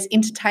there's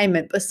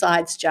entertainment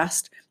besides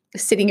just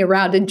sitting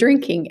around and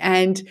drinking.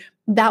 And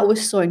that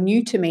was so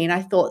new to me. And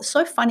I thought,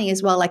 so funny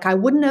as well. I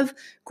wouldn't have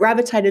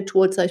gravitated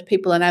towards those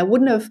people and I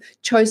wouldn't have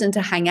chosen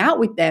to hang out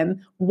with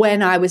them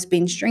when I was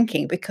binge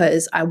drinking,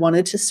 because I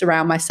wanted to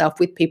surround myself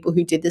with people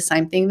who did the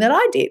same thing that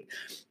I did,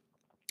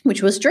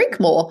 which was drink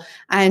more.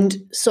 And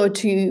so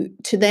to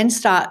then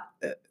start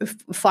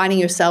finding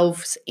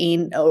yourselves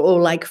in,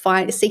 or like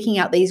seeking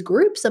out these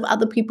groups of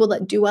other people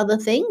that do other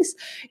things,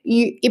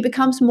 it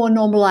becomes more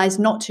normalized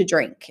not to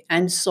drink.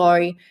 And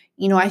so,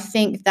 I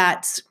think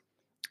that's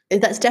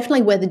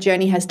definitely where the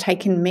journey has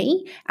taken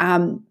me.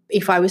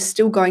 If I was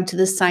still going to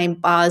the same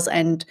bars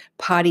and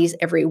parties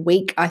every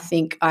week, I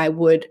think I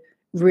would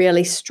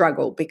really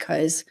struggle,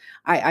 because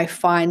I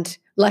find,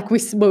 like we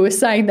were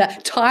saying,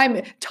 that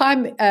time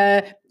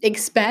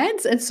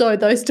expands, and so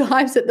those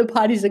times at the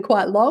parties are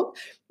quite long.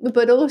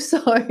 But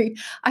also,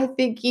 I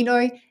think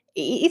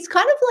it's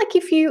kind of like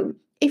if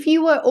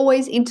you were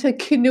always into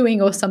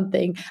canoeing or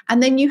something,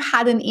 and then you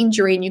had an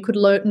injury and you could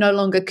no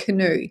longer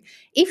canoe.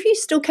 If you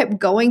still kept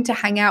going to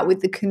hang out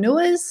with the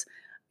canoers,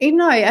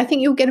 I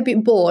think you'll get a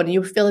bit bored and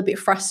you'll feel a bit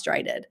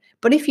frustrated.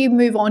 But if you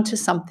move on to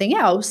something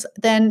else,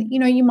 then,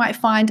 you might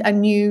find a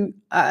new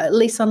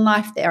lease on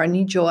life there, a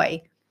new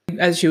joy.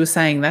 As you were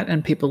saying that,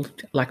 and people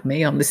like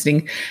me, I'm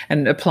listening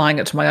and applying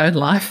it to my own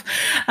life.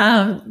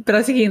 But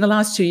I think in the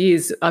last 2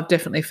 years, I've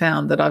definitely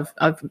found that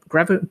I've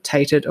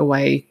gravitated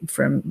away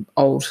from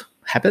old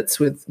habits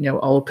with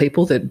old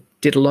people that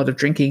did a lot of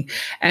drinking,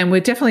 and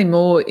we're definitely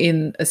more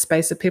in a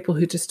space of people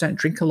who just don't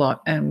drink a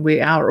lot, and we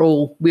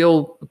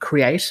all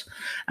create.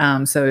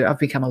 So I've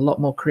become a lot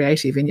more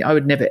creative, and I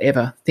would never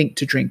ever think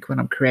to drink when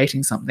I'm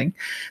creating something.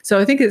 So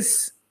I think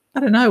I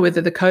don't know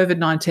whether the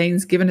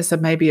COVID-19's given us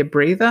maybe a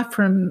breather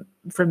from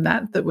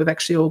that we've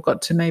actually all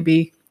got to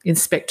maybe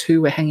inspect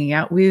who we're hanging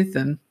out with,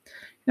 and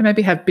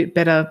maybe have a bit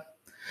better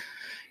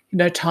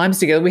times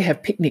together. We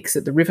have picnics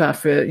at the river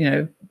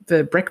for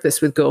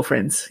breakfast with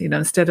girlfriends,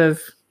 instead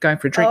of going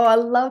for a drink. Oh, I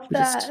love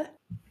that.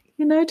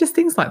 Just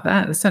things like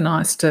that. It's so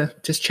nice to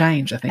just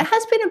change, I think. It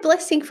has been a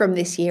blessing from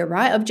this year,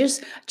 right? Of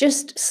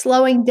just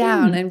slowing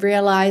down and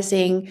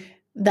realizing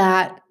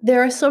that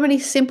there are so many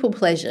simple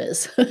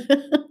pleasures.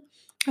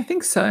 I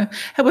think so.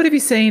 What have you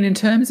seen in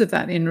terms of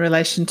that in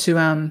relation to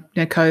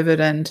COVID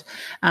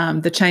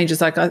and the changes?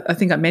 Like I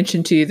think I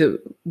mentioned to you that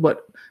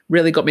what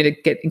really got me to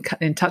get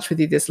in touch with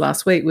you this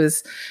last week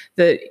was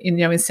that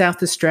in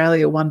South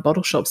Australia, one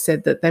bottle shop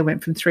said that they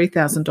went from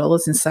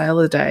 $3,000 in sale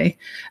a day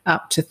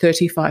up to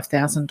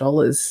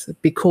 $35,000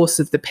 because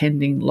of the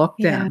pending lockdown.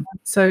 Yeah.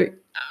 So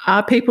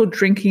are people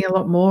drinking a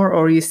lot more,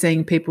 or are you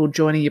seeing people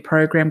joining your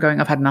program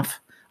going, I've had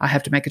enough, I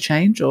have to make a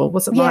change, or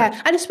what's it like?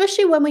 Yeah, and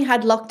especially when we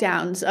had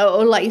lockdowns,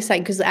 or like you're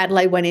saying, because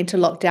Adelaide went into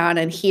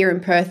lockdown, and here in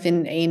Perth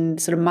in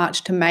sort of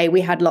March to May, we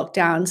had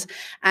lockdowns.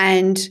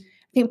 And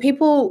I think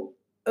people,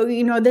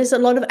 there's a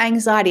lot of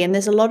anxiety, and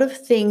there's a lot of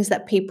things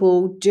that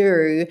people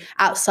do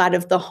outside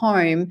of the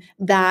home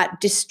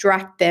that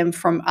distract them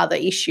from other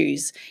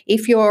issues.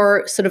 If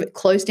you're sort of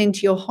closed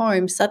into your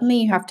home, suddenly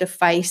you have to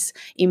face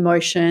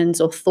emotions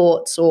or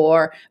thoughts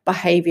or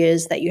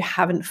behaviors that you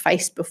haven't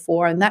faced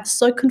before. And that's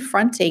so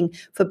confronting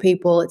for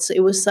people. It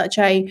was such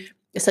a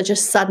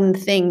sudden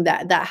thing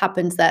that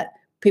happens, that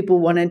people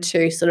wanted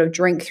to sort of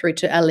drink through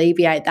to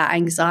alleviate that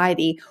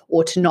anxiety,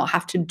 or to not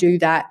have to do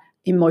that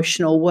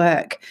emotional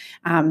work,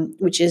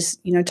 which is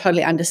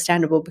totally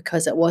understandable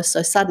because it was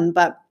so sudden.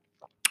 But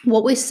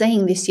what we're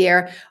seeing this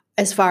year,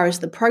 as far as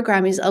the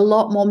program, is a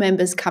lot more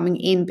members coming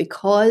in,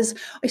 because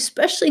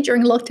especially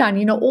during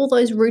lockdown, all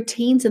those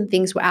routines and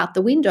things were out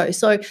the window.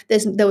 So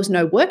there was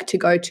no work to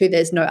go to,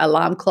 there's no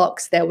alarm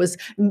clocks, there was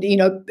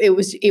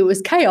it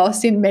was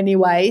chaos in many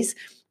ways.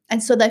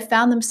 And so they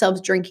found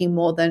themselves drinking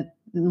more than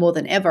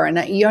ever.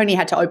 And you only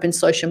had to open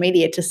social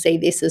media to see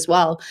this as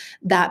well,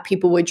 that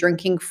people were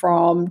drinking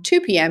from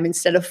 2 p.m.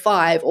 instead of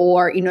 5,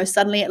 or,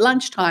 suddenly at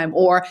lunchtime,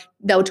 or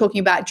they were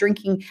talking about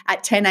drinking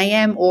at 10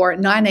 a.m. or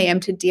 9 a.m.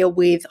 to deal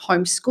with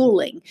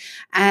homeschooling.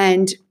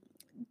 And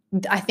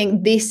I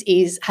think this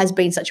has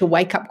been such a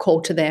wake-up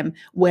call to them,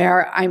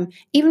 where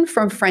even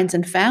from friends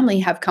and family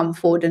have come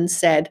forward and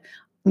said,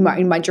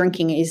 my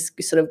drinking is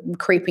sort of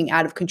creeping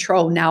out of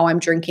control. Now I'm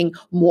drinking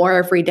more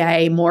every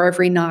day, more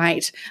every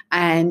night,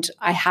 and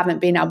I haven't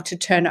been able to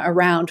turn it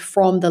around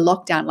from the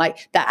lockdown,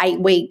 like the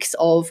 8 weeks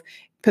of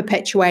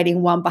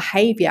perpetuating one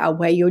behavior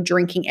where you're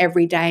drinking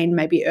every day, and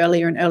maybe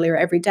earlier and earlier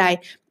every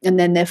day. And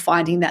then they're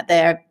finding that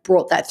they're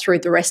brought that through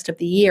the rest of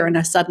the year, and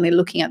are suddenly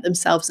looking at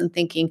themselves and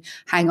thinking,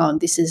 hang on,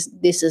 this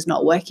is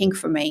not working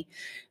for me.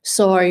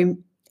 So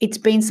it's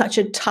been such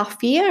a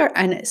tough year,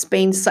 and it's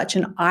been such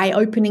an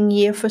eye-opening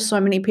year for so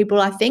many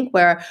people, I think,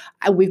 where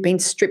we've been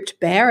stripped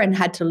bare and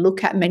had to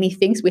look at many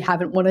things we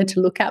haven't wanted to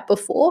look at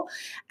before.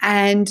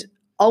 And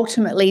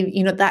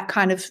ultimately, that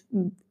kind of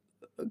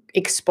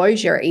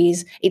exposure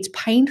it's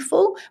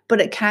painful,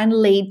 but it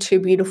can lead to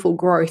beautiful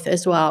growth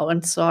as well.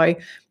 And so,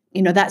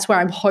 that's where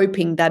I'm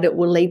hoping that it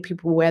will lead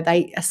people where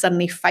they are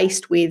suddenly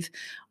faced with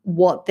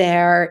what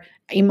their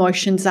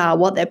emotions are,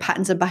 what their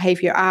patterns of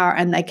behavior are,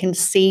 and they can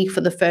see for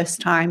the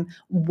first time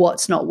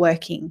what's not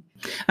working.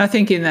 I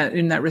think in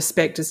that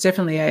respect, it's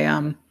definitely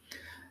an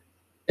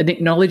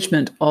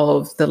acknowledgement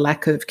of the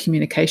lack of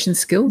communication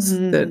skills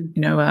that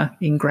are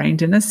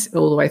ingrained in us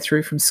all the way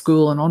through from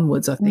school and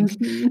onwards. I think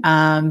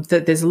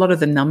that there's a lot of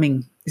the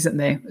numbing, isn't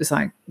there? It's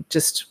like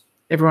just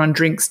everyone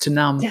drinks to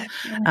numb.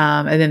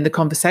 And then the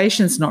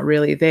conversation's not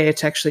really there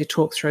to actually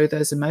talk through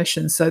those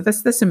emotions. So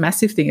that's a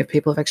massive thing if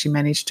people have actually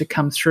managed to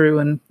come through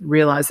and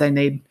realize they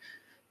need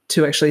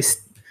to actually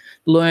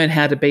learn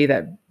how to be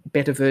that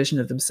better version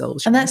of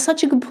themselves. And that's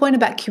such a good point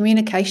about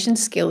communication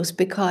skills,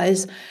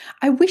 because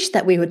I wish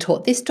that we were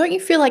taught this. Don't you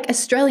feel like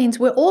Australians,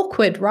 we're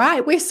awkward,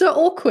 right? We're so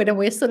awkward and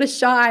we're sort of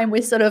shy and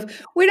we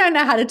don't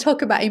know how to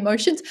talk about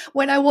emotions.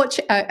 When I watch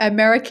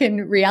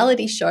American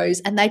reality shows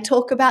and they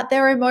talk about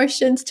their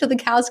emotions till the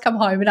cows come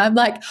home, and I'm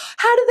like,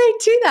 how do they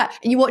do that?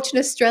 And you watch an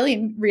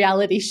Australian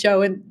reality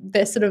show and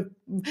they're sort of,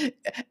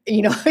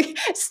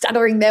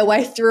 stuttering their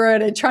way through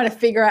it and trying to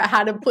figure out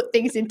how to put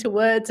things into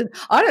words. And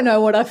I don't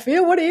know what I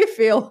feel. What do you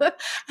feel?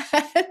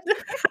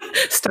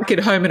 Stuck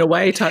at home and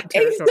away type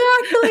territory.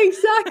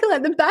 Exactly.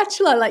 Like The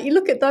Bachelor, like you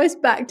look at those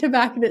back to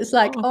back and it's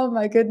like, oh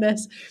my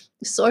goodness,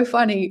 so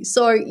funny.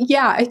 So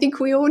yeah, I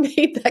think we all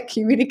need that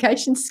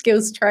communication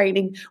skills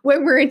training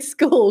when we're in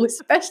school,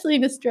 especially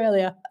in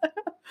Australia.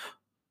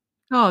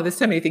 Oh, there's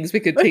so many things we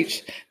could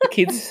teach the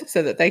kids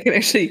so that they can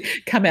actually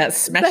come out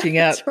smashing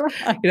out,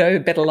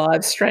 right. Better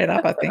lives straight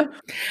up, I think.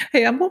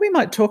 Hey, what we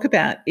might talk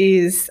about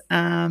is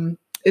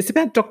it's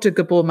about Dr.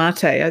 Gabor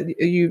Mate.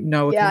 You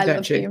know of him,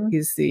 don't you? Him.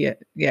 He's the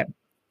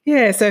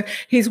so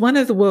he's one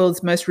of the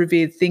world's most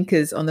revered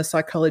thinkers on the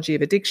psychology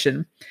of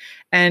addiction,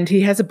 and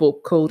he has a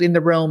book called In the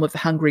Realm of the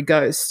Hungry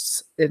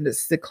Ghosts, and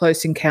it's the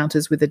close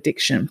encounters with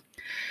addiction.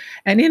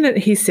 And in it,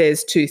 he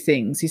says two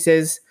things. He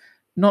says,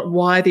 not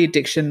why the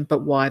addiction,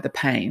 but why the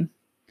pain.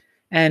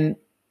 And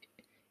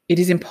it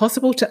is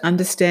impossible to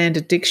understand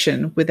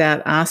addiction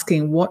without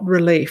asking what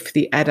relief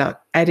the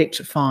addict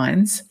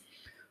finds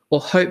or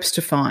hopes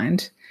to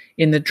find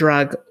in the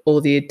drug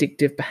or the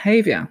addictive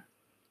behaviour.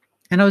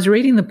 And I was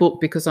reading the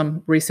book because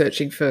I'm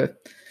researching for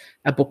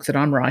a book that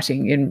I'm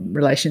writing in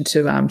relation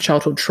to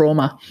childhood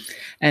trauma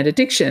and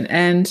addiction.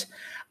 And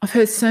I've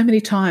heard so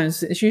many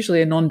times, it's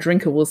usually a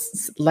non-drinker will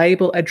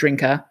label a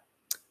drinker,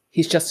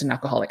 he's just an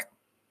alcoholic.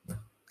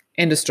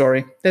 End of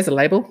story. There's a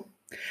label.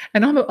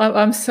 And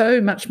I'm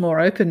so much more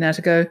open now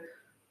to go,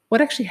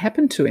 what actually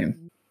happened to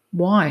him?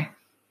 Why?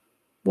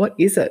 What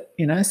is it?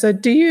 So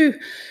do you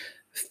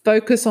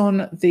focus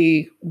on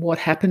what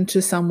happened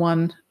to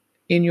someone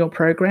in your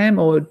program,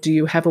 or do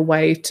you have a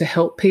way to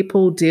help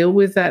people deal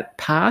with that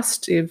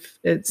past if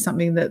it's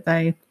something that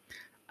they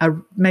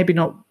are maybe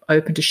not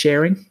open to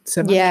sharing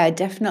so much? Yeah,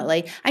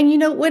 definitely.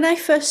 And when I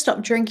first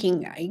stopped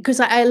drinking, because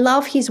I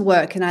love his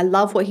work and I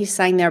love what he's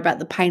saying there about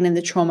the pain and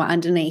the trauma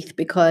underneath,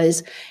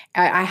 because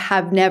I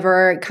have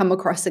never come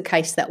across a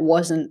case that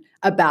wasn't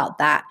about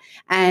that.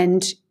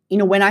 And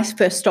when I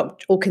first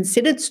stopped or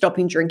considered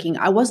stopping drinking,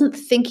 I wasn't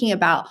thinking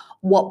about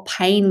what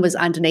pain was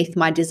underneath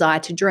my desire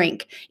to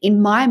drink.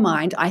 In my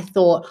mind, I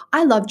thought,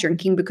 I love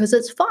drinking because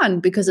it's fun,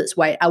 because it's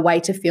a way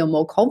to feel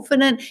more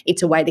confident.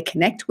 It's a way to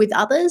connect with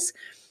others.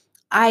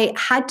 I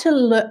had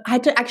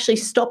to actually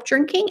stop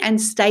drinking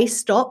and stay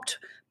stopped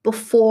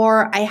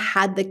before I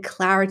had the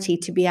clarity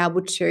to be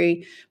able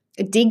to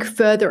dig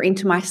further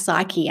into my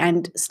psyche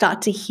and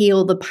start to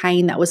heal the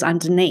pain that was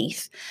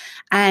underneath.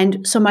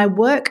 And so my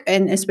work,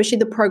 and especially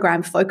the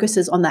program,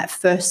 focuses on that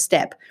first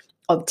step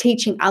of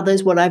teaching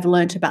others what I've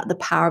learned about the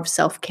power of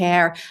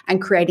self-care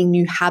and creating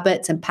new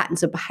habits and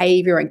patterns of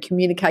behavior and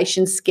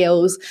communication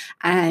skills,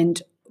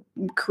 and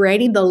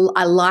creating a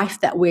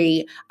life that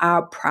we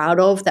are proud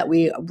of, that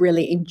we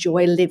really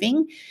enjoy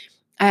living.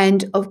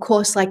 And of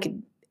course,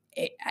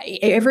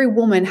 every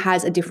woman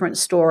has a different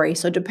story.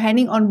 So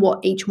depending on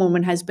what each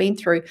woman has been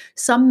through,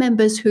 some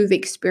members who've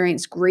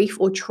experienced grief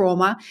or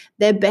trauma,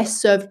 they're best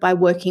served by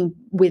working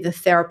with a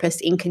therapist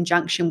in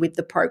conjunction with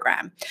the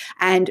program.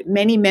 And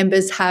many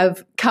members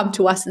have come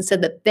to us and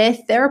said that their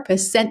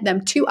therapist sent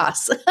them to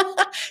us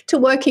to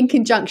work in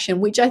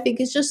conjunction, which I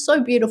think is just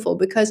so beautiful,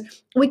 because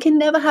we can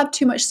never have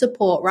too much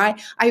support, right?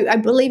 I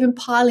believe in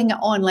piling it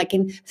on, like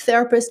in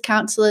therapists,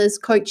 counselors,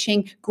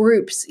 coaching,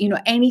 groups,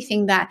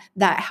 anything that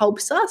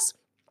helps us.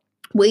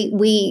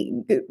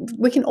 We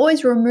can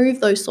always remove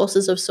those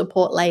sources of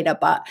support later,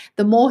 but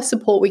the more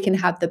support we can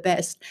have, the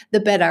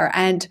better.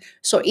 And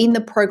so in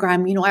the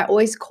program, I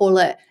always call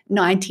it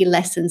 90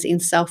 lessons in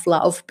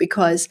self-love,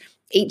 because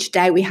each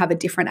day we have a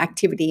different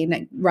activity and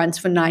it runs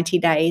for 90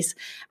 days.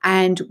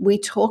 And we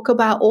talk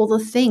about all the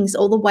things,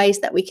 all the ways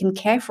that we can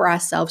care for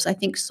ourselves. I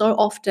think so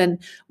often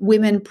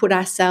women put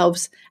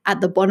ourselves at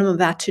the bottom of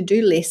our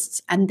to-do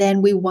lists, and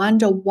then we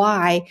wonder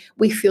why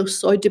we feel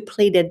so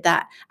depleted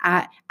that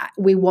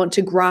we want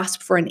to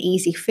grasp for an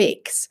easy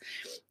fix.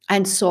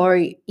 And so,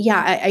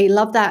 yeah, I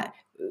love that.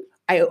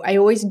 I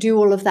always do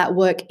all of that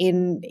work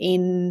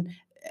in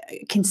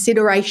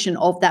consideration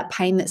of that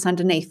pain that's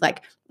underneath.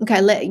 Like,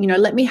 okay,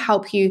 let me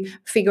help you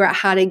figure out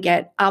how to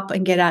get up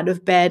and get out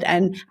of bed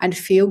and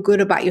feel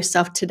good about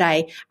yourself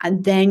today.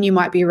 And then you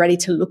might be ready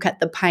to look at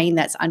the pain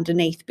that's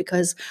underneath,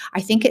 because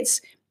I think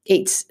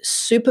it's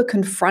super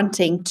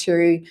confronting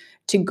to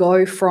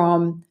go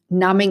from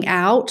numbing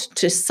out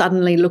to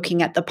suddenly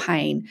looking at the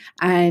pain.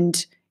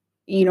 And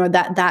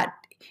that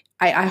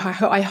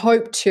I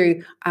hope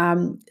to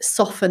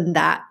soften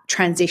that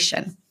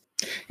transition.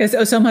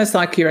 It's almost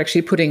like you're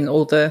actually putting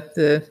all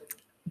the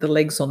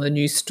legs on the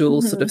new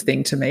stool sort of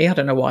thing to me. I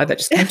don't know why that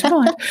just came to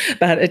mind,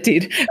 but it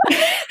did.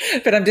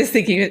 But I'm just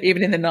thinking,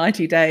 even in the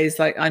 90 days,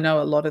 like I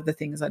know a lot of the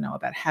things I know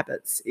about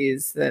habits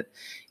is that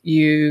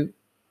you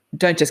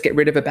don't just get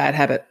rid of a bad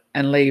habit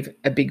and leave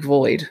a big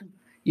void.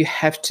 You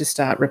have to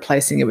start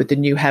replacing it with the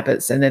new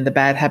habits, and then the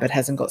bad habit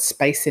hasn't got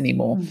space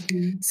anymore.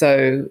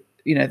 So,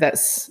 I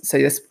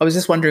was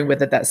just wondering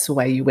whether that's the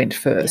way you went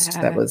first.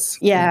 That was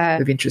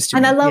of interest to me.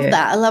 And I love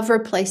that. I love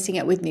replacing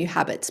it with new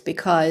habits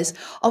because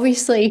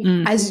obviously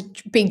as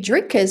big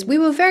drinkers, we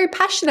were very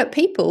passionate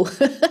people.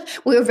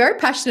 We were very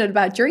passionate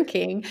about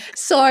drinking.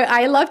 So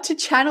I love to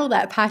channel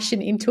that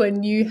passion into a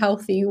new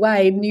healthy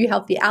way, new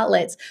healthy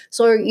outlets.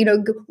 So,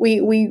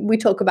 we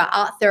talk about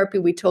art therapy.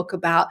 We talk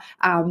about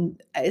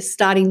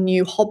starting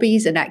new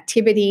hobbies and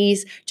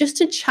activities just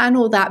to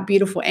channel that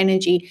beautiful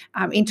energy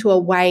into a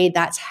way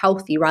that's healthy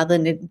rather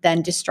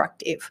than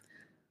destructive.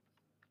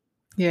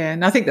 Yeah,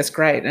 and I think that's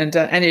great. And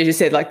as you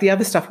said, like the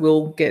other stuff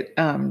will get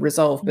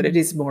resolved, but it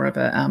is more of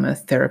a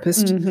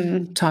therapist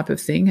type of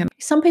thing. And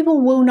some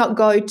people will not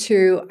go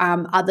to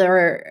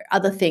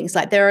other things.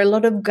 Like there are a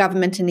lot of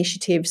government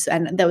initiatives,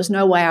 and there was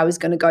no way I was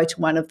going to go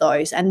to one of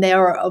those. And there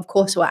are, of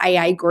course, were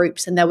AA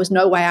groups, and there was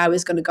no way I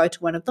was going to go to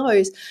one of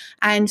those.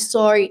 And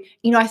so,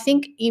 I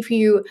think if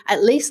you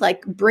at least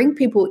like bring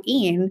people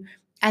in,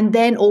 and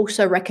then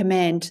also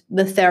recommend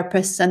the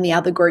therapists and the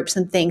other groups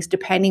and things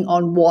depending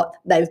on what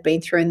they've been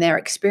through in their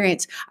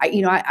experience.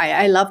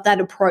 I love that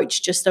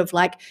approach, just of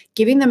like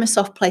giving them a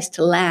soft place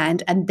to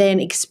land and then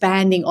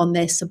expanding on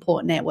their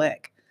support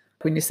network.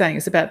 When you're saying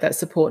it's about that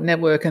support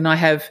network, and I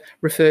have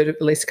referred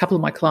at least a couple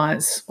of my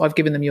clients, I've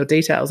given them your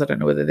details. I don't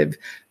know whether they've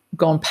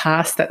gone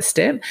past that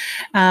step.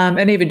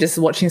 And even just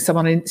watching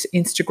someone on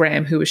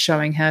Instagram who was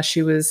showing how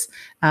she was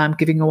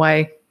giving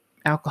away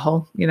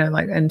alcohol,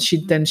 and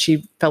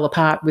she fell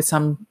apart with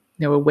some,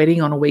 a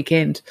wedding on a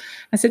weekend.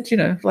 I said,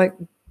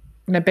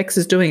 Bex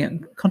is doing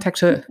it. Contact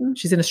her.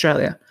 She's in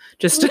Australia.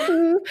 Just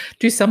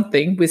do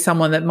something with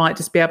someone that might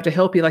just be able to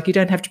help you. Like you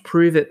don't have to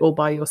prove it all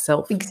by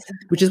yourself,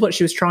 which is what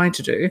she was trying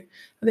to do.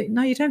 I think,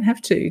 no, you don't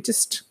have to.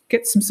 Just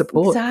get some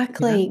support.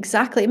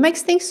 Exactly. It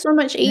makes things so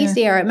much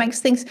easier. It makes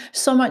things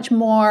so much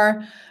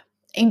more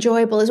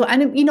enjoyable as well.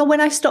 And when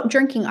I stopped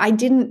drinking, I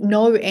didn't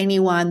know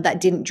anyone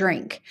that didn't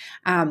drink.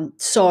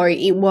 So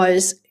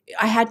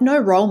I had no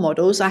role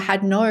models. I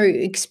had no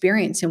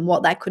experience in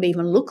what that could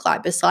even look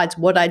like besides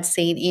what I'd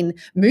seen in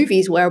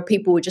movies where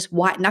people were just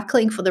white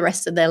knuckling for the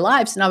rest of their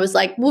lives. And I was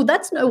like, well,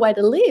 that's no way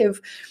to live.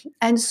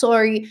 And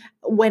so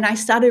when I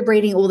started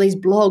reading all these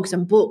blogs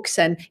and books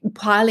and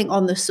piling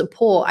on the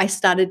support, I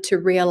started to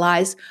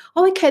realize,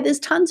 there's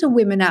tons of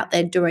women out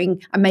there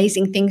doing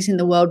amazing things in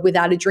the world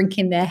without a drink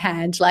in their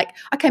hand. Like,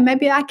 okay,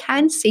 maybe I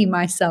can see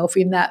myself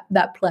in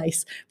that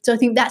place. So I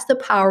think that's the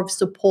power of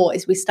support,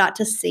 is we start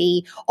to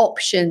see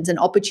options and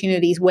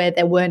opportunities where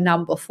there were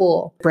none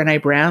before.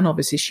 Brené Brown,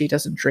 obviously she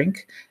doesn't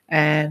drink.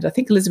 And I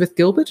think Elizabeth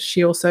Gilbert,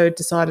 she also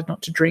decided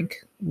not to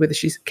drink, whether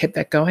she's kept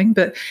that going.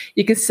 But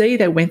you can see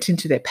they went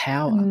into their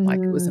power.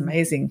 Like it was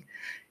amazing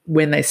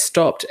when they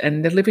stopped,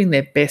 and they're living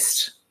their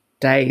best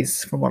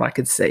days from what I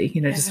could see,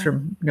 just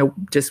from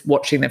just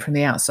watching them from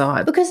the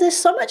outside. Because there's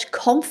so much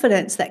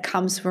confidence that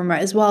comes from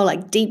it as well,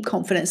 like deep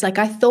confidence. Like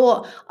I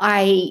thought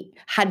I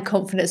had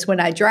confidence when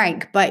I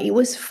drank, but it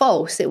was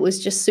false. It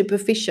was just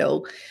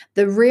superficial.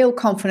 The real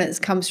confidence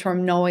comes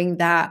from knowing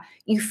that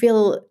you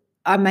feel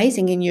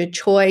amazing in your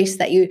choice,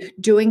 that you're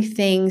doing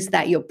things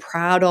that you're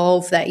proud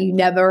of, that you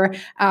never,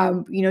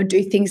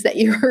 do things that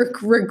you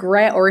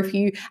regret, or if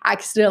you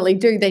accidentally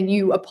do, then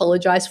you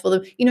apologize for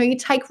them. You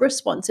take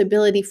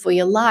responsibility for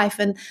your life,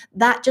 and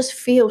that just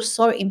feels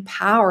so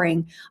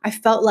empowering. I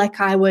felt like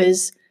I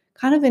was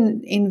kind of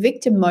in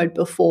victim mode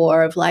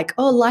before, of like,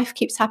 oh, life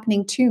keeps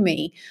happening to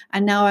me.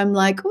 And now I'm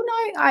like, oh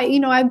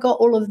no, I've got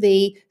all of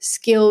the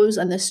skills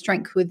and the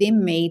strength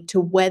within me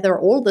to weather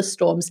all the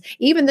storms,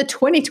 even the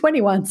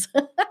 2020 ones.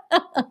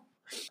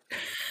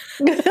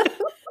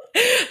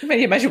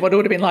 Imagine what it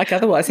would have been like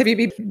otherwise. Have you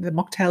been the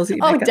mocktails that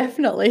you make? Oh,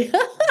 definitely.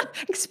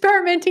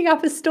 Experimenting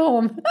up a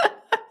storm.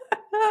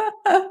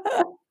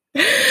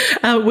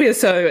 We're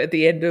so at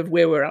the end of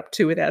where we're up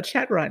to with our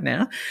chat right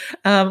now.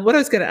 What I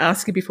was going to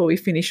ask you before we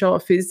finish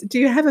off is, do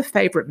you have a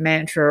favourite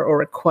mantra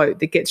or a quote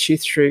that gets you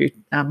through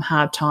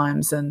hard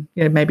times? And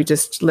maybe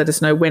just let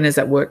us know, when has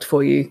that worked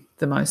for you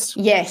the most?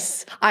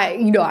 Yes. I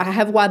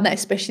have one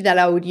that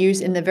I would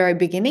use in the very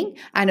beginning,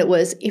 and it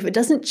was, if it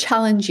doesn't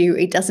challenge you,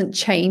 it doesn't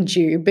change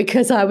you.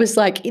 Because I was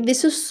like,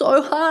 this is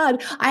so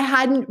hard. I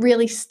hadn't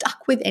really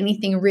stuck with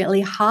anything really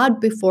hard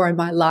before in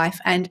my life,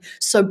 and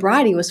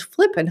sobriety was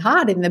flipping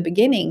hard in the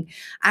beginning.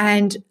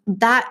 And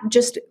that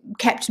just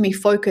kept me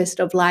focused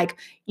of like,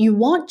 you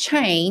want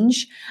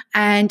change,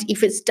 and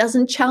if it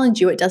doesn't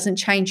challenge you, it doesn't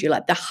change you.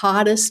 Like the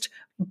hardest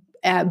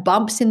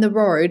bumps in the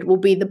road will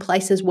be the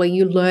places where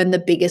you learn the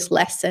biggest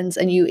lessons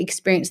and you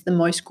experience the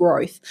most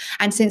growth.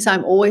 And since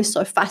I'm always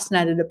so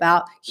fascinated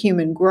about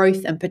human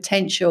growth and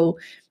potential,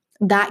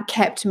 that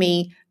kept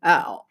me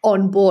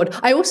on board.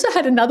 I also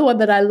had another one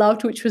that I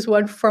loved, which was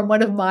one from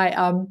one of my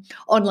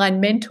online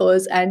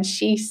mentors, and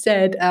she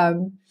said,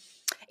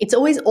 it's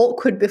always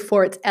awkward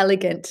before it's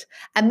elegant.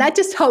 And that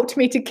just helped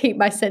me to keep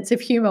my sense of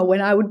humor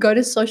when I would go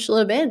to social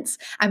events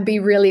and be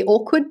really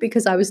awkward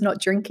because I was not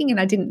drinking and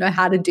I didn't know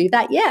how to do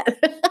that yet.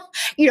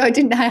 I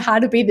didn't know how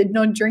to be the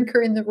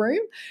non-drinker in the room.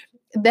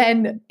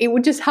 Then it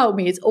would just help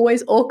me. It's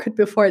always awkward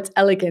before it's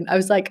elegant. I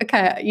was like,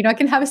 okay, I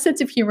can have a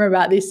sense of humor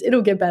about this.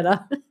 It'll get better.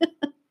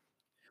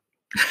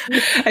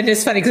 And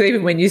it's funny because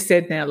even when you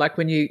said now, like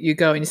when you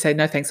go and you say,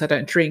 no, thanks, I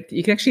don't drink,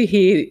 you can actually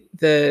hear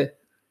the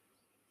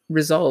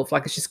resolve,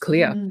 like it's just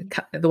clear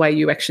the way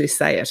you actually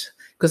say it.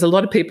 Because a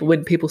lot of people,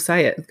 when people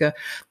say it, go,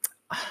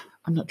 oh,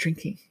 I'm not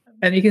drinking.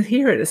 And you can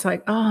hear it. It's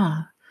like,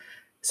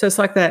 so it's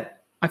like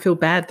that. I feel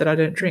bad that I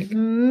don't drink.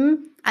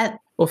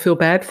 Or feel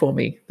bad for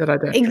me that I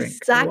don't drink.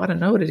 Well, I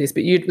don't know what it is,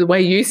 but the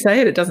way you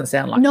say it, it doesn't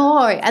sound like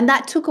No, and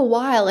that took a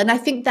while. And I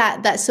think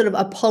that sort of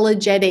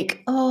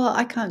apologetic,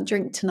 I can't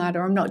drink tonight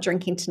or I'm not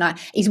drinking tonight,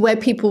 is where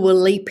people will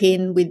leap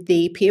in with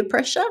the peer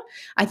pressure.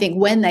 I think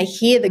when they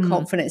hear the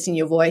confidence in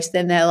your voice,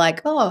 then they're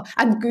like,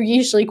 and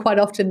usually quite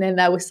often then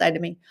they will say to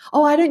me,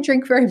 I don't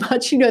drink very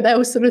much. They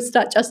will sort of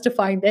start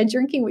justifying their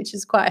drinking, which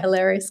is quite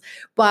hilarious.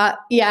 But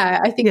yeah,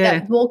 I think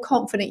that the more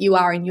confident you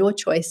are in your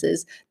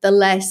choices, the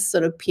less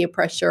sort of peer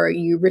pressure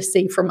you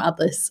receive from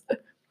others.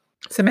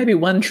 So maybe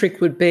one trick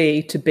would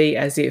be to be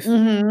as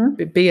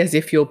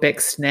if you're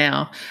Bex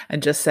now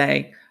and just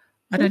saying,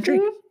 I don't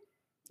drink.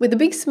 With a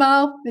big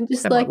smile and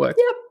just that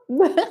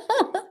yep,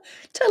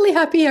 totally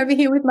happy over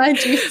here with my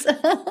juice.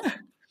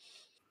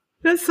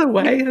 That's the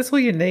way. That's all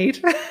you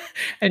need.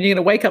 And you're going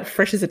to wake up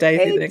fresh as a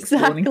daisy the next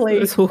morning.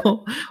 That's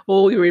all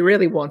we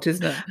really want,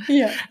 isn't it?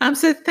 Yeah.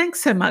 So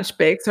thanks so much,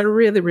 Bex. I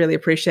really, really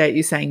appreciate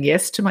you saying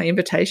yes to my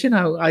invitation.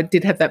 I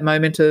did have that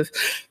moment of,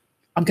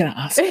 I'm going to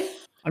ask.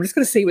 I'm just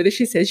going to see whether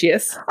she says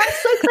yes. I'm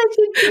so glad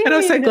you did. And I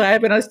was so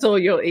glad when I saw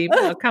your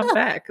email come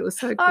back. It was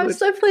so good. I'm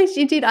so pleased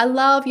you did. I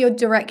love your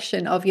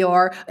direction of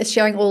your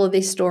sharing all of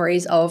these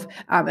stories of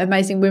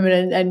amazing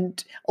women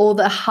and all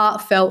the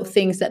heartfelt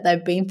things that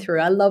they've been through.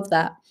 I love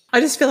that. I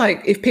just feel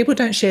like if people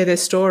don't share their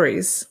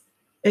stories,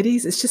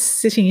 it's just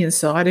sitting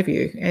inside of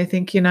you. And I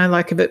think,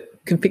 like if it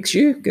can fix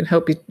you, can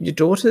help your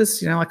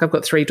daughters, like I've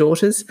got 3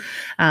 daughters.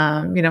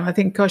 I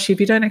think, gosh, if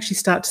you don't actually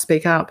start to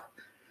speak up,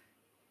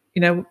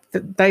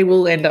 they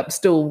will end up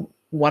still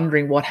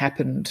wondering what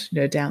happened,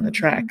 down the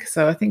track.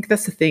 So I think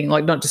that's the thing,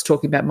 like not just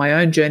talking about my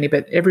own journey,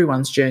 but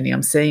everyone's journey.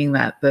 I'm seeing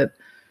that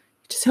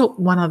just help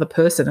one other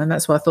person. And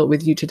that's what I thought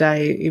with you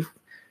today. If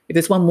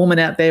there's one woman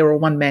out there or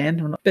one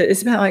man, but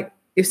it's about like,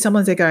 if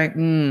someone's there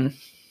going,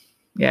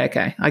 yeah,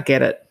 okay, I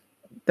get it.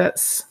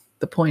 That's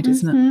the point,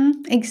 isn't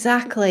it?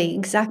 Exactly.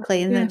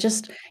 And then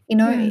just,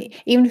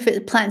 even if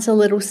it plants a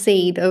little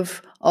seed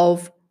of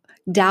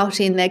doubt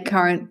in their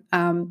current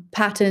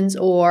patterns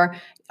or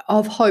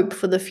of hope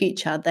for the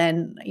future,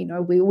 then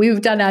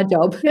we've done our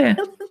job. Yeah.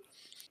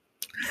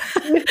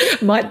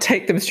 Might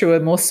take them through a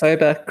more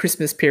sober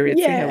Christmas period.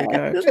 Yeah. See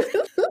how we go.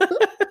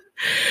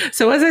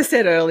 So as I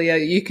said earlier,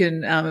 you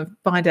can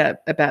find out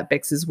about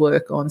Bex's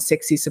work on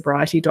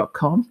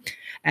sexysobriety.com,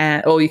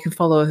 or you can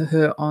follow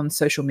her on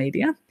social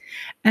media.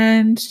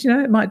 And,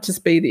 it might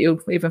just be that you'll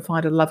even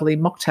find a lovely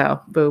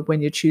mocktail for when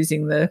you're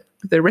choosing the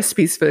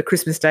recipes for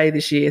Christmas Day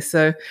this year.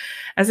 So,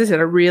 as I said,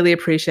 I really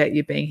appreciate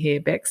you being here,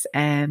 Bex,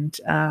 and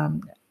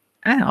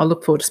I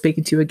look forward to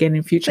speaking to you again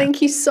in future.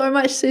 Thank you so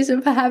much,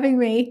 Susan, for having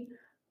me.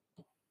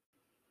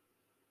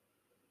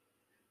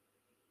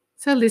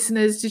 So,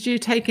 listeners, did you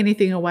take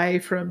anything away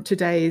from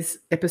today's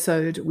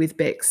episode with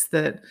Bex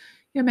that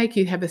make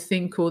you have a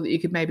think, or that you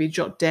could maybe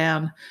jot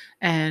down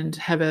and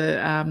have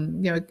a,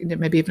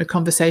 maybe even a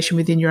conversation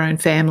within your own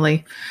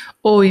family?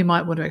 Or you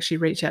might want to actually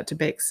reach out to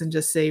Bex and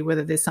just see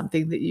whether there's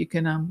something that you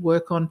can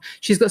work on.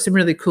 She's got some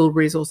really cool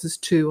resources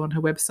too on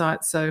her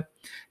website. So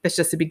that's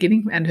just the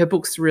beginning. And her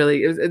book's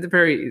really, it's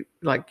very,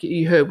 like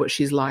you heard what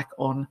she's like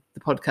on the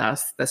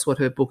podcast. That's what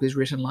her book is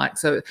written like.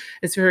 So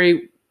it's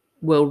very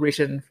well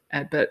written,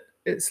 but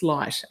it's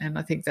light. And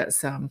I think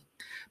that's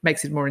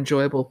makes it more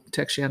enjoyable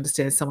to actually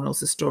understand someone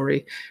else's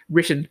story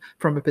written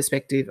from a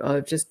perspective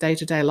of just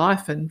day-to-day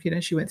life. And,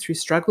 she went through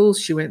struggles,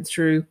 she went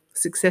through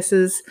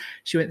successes,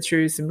 she went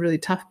through some really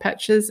tough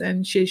patches,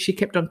 and she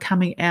kept on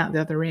coming out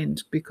the other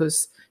end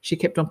because she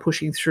kept on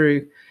pushing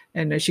through.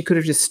 And she could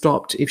have just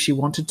stopped if she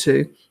wanted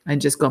to and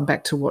just gone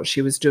back to what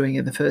she was doing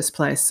in the first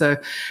place. So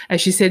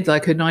as she said,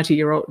 like her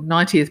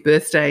 90th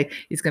birthday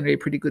is going to be a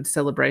pretty good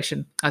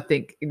celebration, I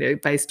think,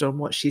 based on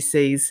what she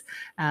sees,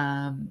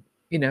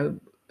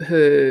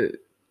 her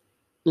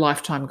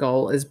lifetime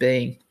goal as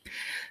being.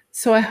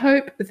 So I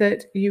hope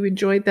that you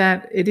enjoyed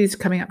that. It is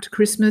coming up to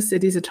Christmas.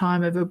 It is a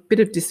time of a bit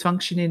of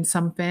dysfunction in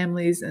some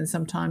families, and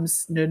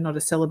sometimes not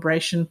a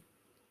celebration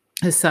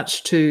as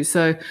such too.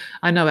 So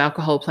I know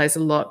alcohol plays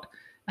a lot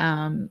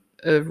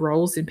of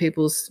roles in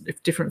people's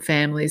different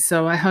families.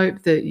 So I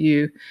hope that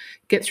you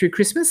get through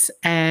Christmas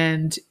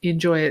and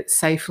enjoy it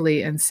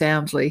safely and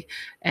soundly.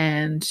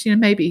 And,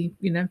 maybe,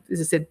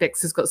 as I said,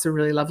 Bex has got some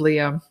really lovely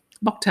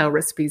mocktail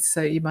recipes,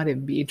 so you might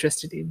even be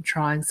interested in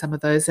trying some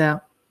of those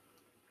out.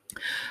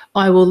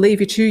 I will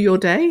leave you to your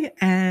day,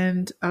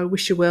 and I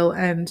wish you well,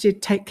 and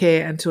take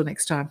care until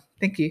next time.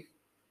 Thank you.